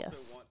 but I yes.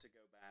 also want to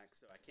go back,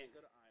 so I can't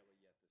go to Iowa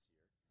yet this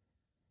year.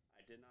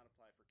 I did not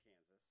apply for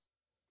Kansas.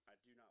 I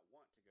do not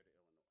want to go to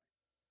Illinois.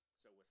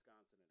 So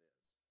Wisconsin it is.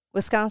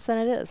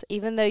 Wisconsin it is.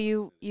 Even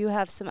though you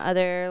have some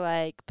other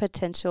like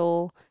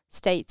potential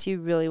states you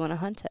really want to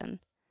hunt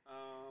in.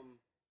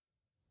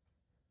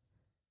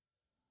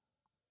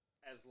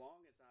 As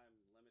long as I'm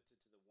limited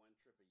to the one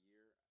trip a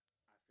year,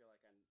 I feel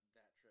like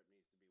that trip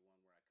needs to be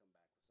one where I come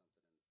back with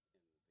something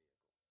in the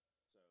vehicle.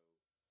 So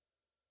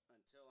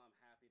until I'm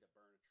happy to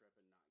burn a trip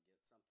and not get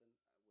something,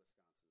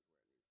 Wisconsin's where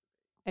it needs to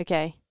be.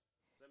 Okay.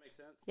 Does that make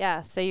sense? Yeah,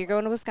 so you're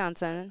going to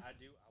Wisconsin. I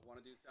do. I want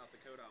to do South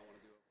Dakota. I want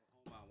to do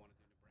Oklahoma. I want to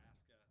do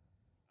Nebraska.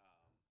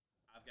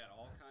 I've got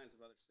all kinds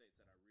of other states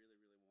that I really,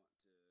 really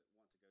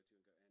want to go to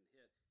and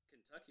hit.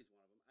 Kentucky's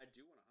one of them. I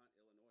do want to hunt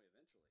Illinois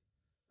eventually.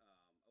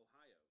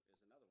 Ohio is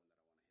another one that I want to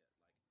hit.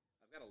 Like,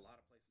 I've got a lot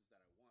of places that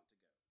I want to go.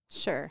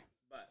 Sure.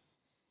 But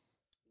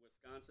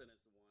Wisconsin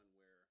is the one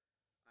where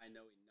I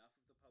know enough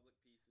of the public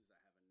pieces. I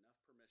have enough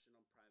permission fishing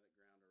on private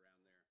ground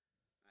around there,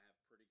 I have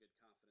pretty good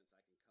confidence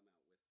I can come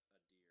out with a deer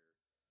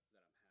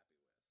that I'm happy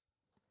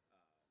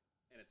with,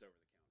 and it's over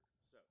the counter.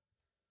 So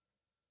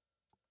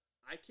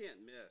I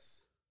can't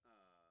miss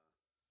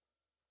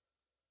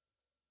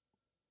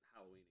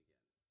Halloween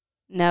again.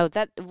 No,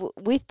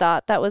 we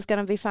thought that was going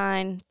to be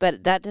fine,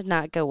 but that did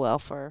not go well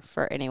for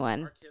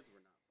anyone. Our kids were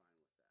not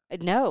fine with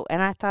that. No,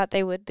 and I thought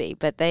they would be,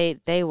 but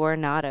they were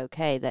not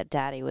okay that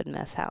Daddy would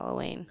miss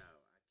Halloween. No, I cannot.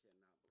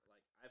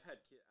 Like I've had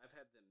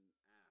them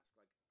ask.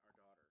 Like our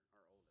daughter, our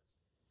oldest,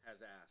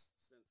 has asked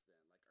since then.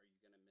 Like, are you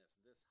going to miss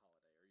this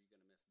holiday? Are you going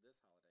to miss this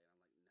holiday?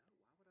 And I'm like, no.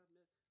 Why would I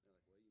miss? They're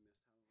like, well, you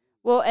missed Halloween.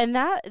 Well, and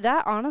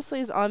that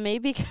honestly is on me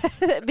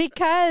because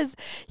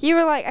you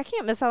were like, I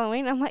can't miss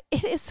Halloween. I'm like,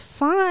 it is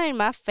fine.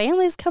 My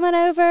family's coming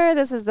over.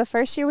 This is the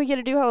first year we get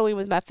to do Halloween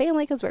with my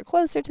family because we're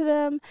closer to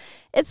them.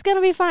 It's going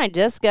to be fine.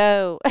 Just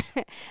go.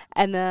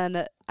 And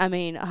then, I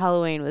mean,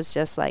 Halloween was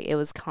just like, it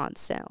was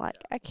constant.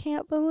 Like, I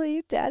can't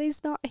believe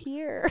Daddy's not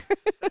here.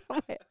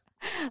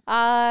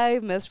 I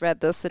misread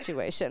this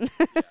situation.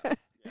 Yeah.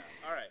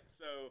 All right.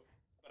 So,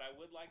 but I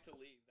would like to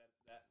leave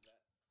that night probably.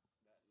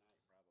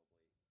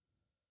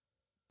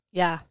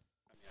 Yeah. I mean,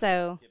 So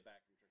I get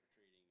back from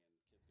trick or treating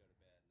and kids go to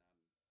bed,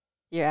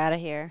 and you're out of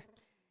here.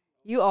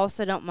 You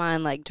also don't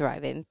mind like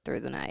driving through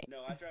the night. no,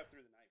 I drive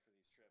through the night for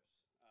these trips.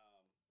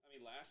 I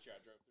mean, last year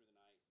I drove through the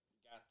night,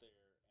 got there,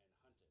 and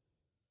hunted.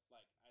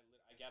 Like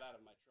I got out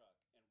of my truck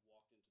and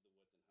walked into the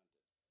woods and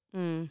hunted.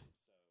 Mm.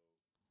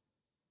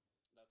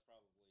 So that's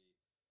probably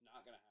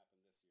not going to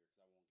happen this year because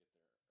I won't get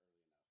there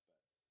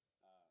early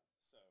enough.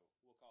 But so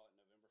we'll call it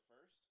November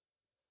 1st.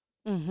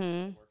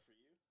 Mm-hmm. Work for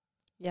you.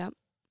 Yep.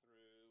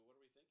 Through what are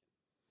we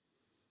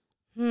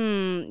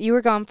thinking? You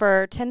were gone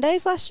for 10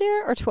 days last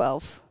year or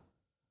 12?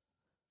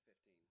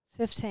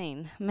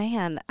 15. 15.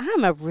 Man,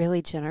 I'm a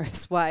really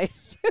generous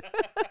wife.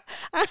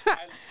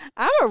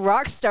 I'm a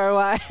rock star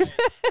wife. Well,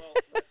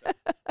 listen,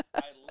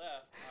 I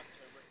left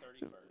October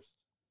 31st.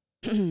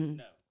 No. Was that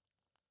the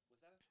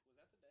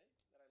day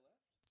that I left?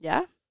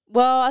 Yeah.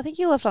 Well, I think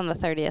you left on the 30th.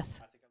 I think I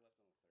left on the 30th.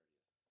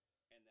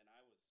 And then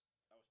I was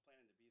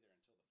planning to be there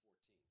until the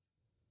 14th.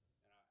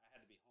 And I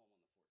had to be home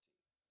on the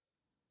 14th.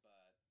 But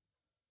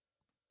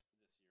this year, obviously,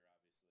 won't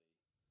work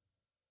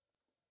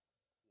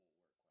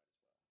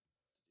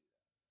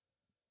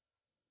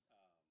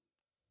quite as well to do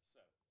that.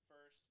 So,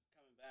 first,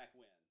 coming back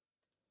when?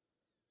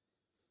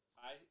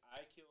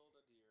 I killed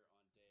a deer on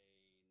day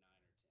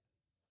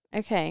 9 or 10.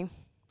 Okay.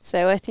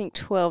 So I think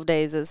 12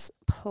 days is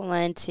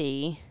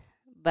plenty,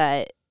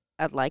 but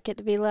I'd like it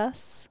to be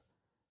less,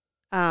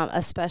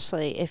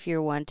 especially if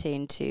you're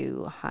wanting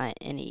to hunt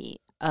any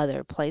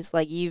other place.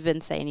 Like you've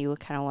been saying you would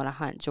kind of want to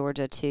hunt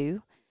Georgia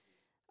too,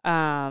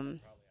 and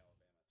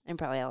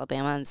probably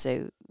Alabama. And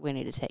so we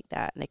need to take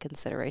that into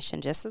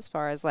consideration just as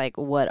far as like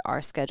what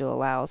our schedule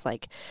allows.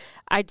 Like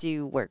I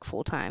do work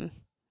full time.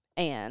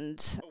 And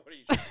What are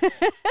you trying to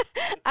say?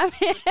 I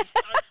mean,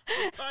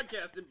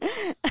 Podcasting.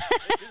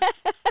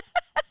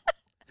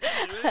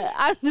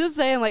 I'm just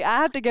saying, like,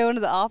 I have to go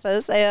into the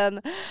office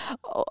and,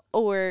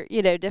 or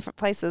different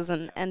places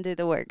and do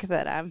the work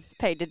that I'm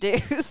paid to do.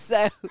 So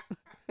I have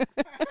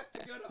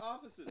to go to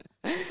offices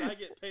because I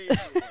get paid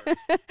for work. Right.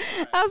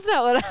 That's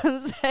not what I'm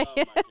saying. Oh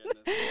my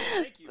goodness!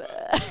 Thank you, by the way,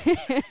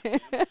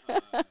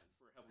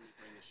 for helping me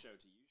bring this show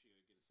to you. You get a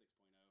 6.0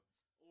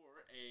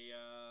 or a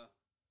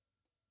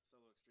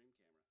Solo Extreme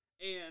camera.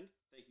 And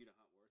thank you to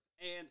Huntworth.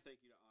 And thank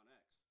you to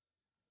OnX.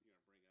 You're gonna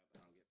bring up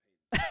that I don't get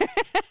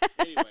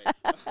paid. Anyway.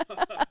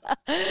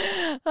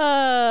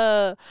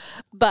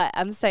 But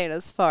I'm saying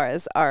as far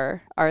as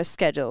our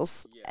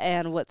schedules Yeah.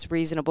 and what's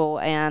reasonable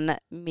and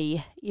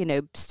me,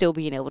 still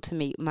being able to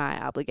meet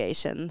my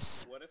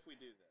obligations. What if we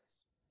do this?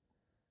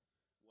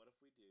 What if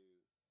we do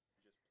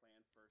just plan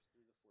 1st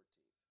through the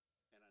 14th?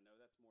 And I know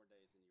that's more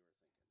days than you were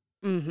thinking.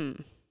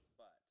 Mm-hmm.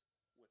 But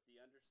with the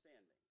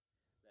understanding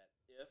that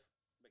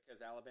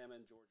because Alabama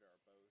and Georgia are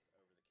both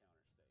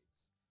over-the-counter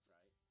states,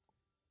 right?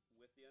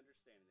 With the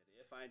understanding that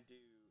if I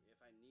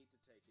need to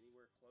take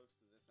anywhere close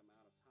to this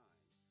amount of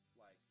time,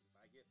 like if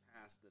I get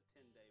past the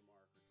 10-day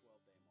mark or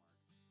 12-day mark,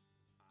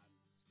 I'm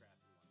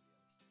scrapping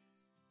one of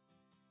the other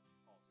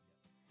states altogether.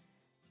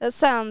 That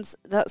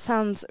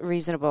sounds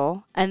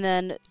reasonable. And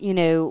then,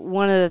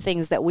 one of the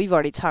things that we've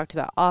already talked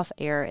about off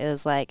air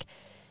is like,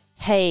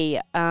 hey,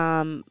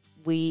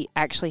 we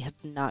actually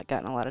have not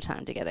gotten a lot of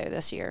time together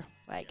this year,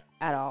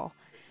 at all.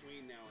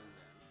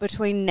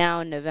 Between now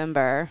and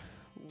November,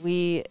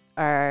 we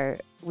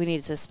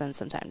need to spend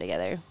some time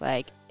together,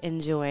 like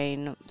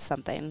enjoying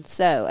something.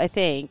 So I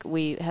think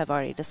we have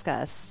already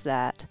discussed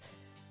that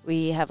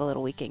we have a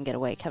little weekend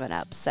getaway coming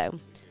up. So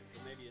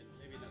Maybe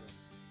another.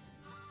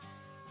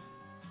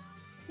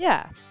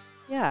 yeah.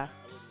 I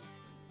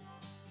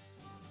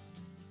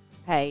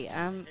wouldn't. Hey,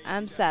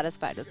 I'm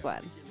satisfied with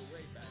one.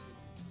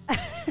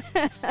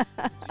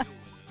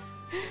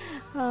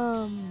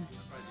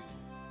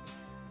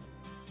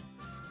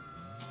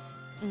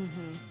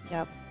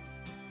 Yep.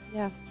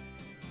 Yeah.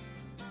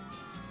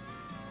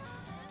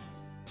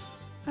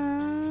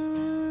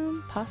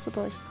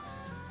 Possibly.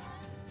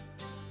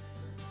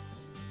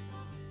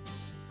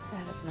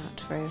 It's not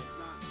true.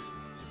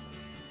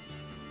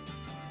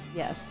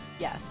 Yes.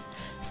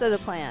 So the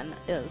plan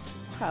is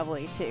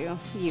probably to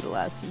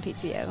utilize some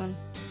PTO and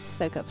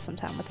soak up some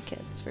time with the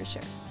kids for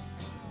sure.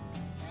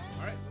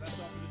 All right, well, that's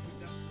all for this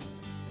week's episode.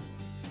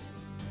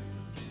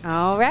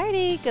 All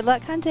righty. Good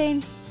luck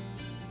hunting.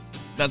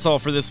 That's all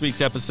for this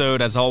week's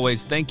episode. As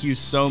always, thank you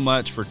so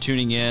much for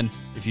tuning in.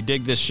 If you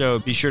dig this show,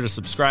 be sure to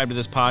subscribe to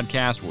this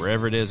podcast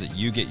wherever it is that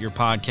you get your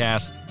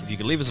podcasts. If you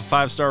could leave us a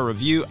 5-star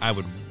review, I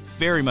would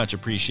very much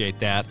appreciate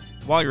that.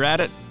 While you're at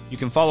it, you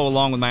can follow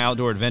along with my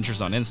outdoor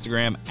adventures on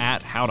Instagram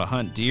at How to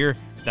Hunt Deer.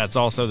 That's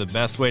also the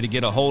best way to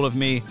get a hold of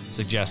me,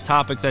 suggest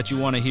topics that you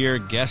want to hear,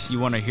 guests you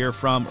want to hear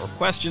from, or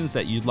questions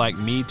that you'd like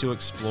me to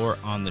explore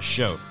on the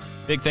show.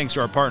 Big thanks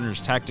to our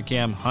partners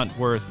Tactacam,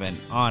 Huntworth, and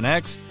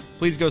OnX.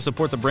 Please go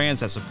support the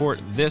brands that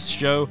support this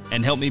show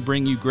and help me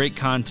bring you great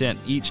content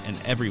each and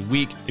every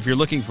week. If you're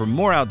looking for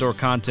more outdoor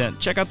content,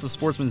 check out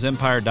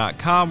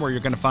thesportsmansempire.com, where you're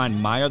going to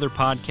find my other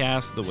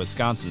podcast, The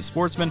Wisconsin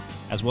Sportsman,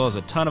 as well as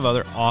a ton of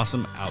other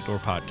awesome outdoor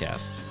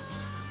podcasts.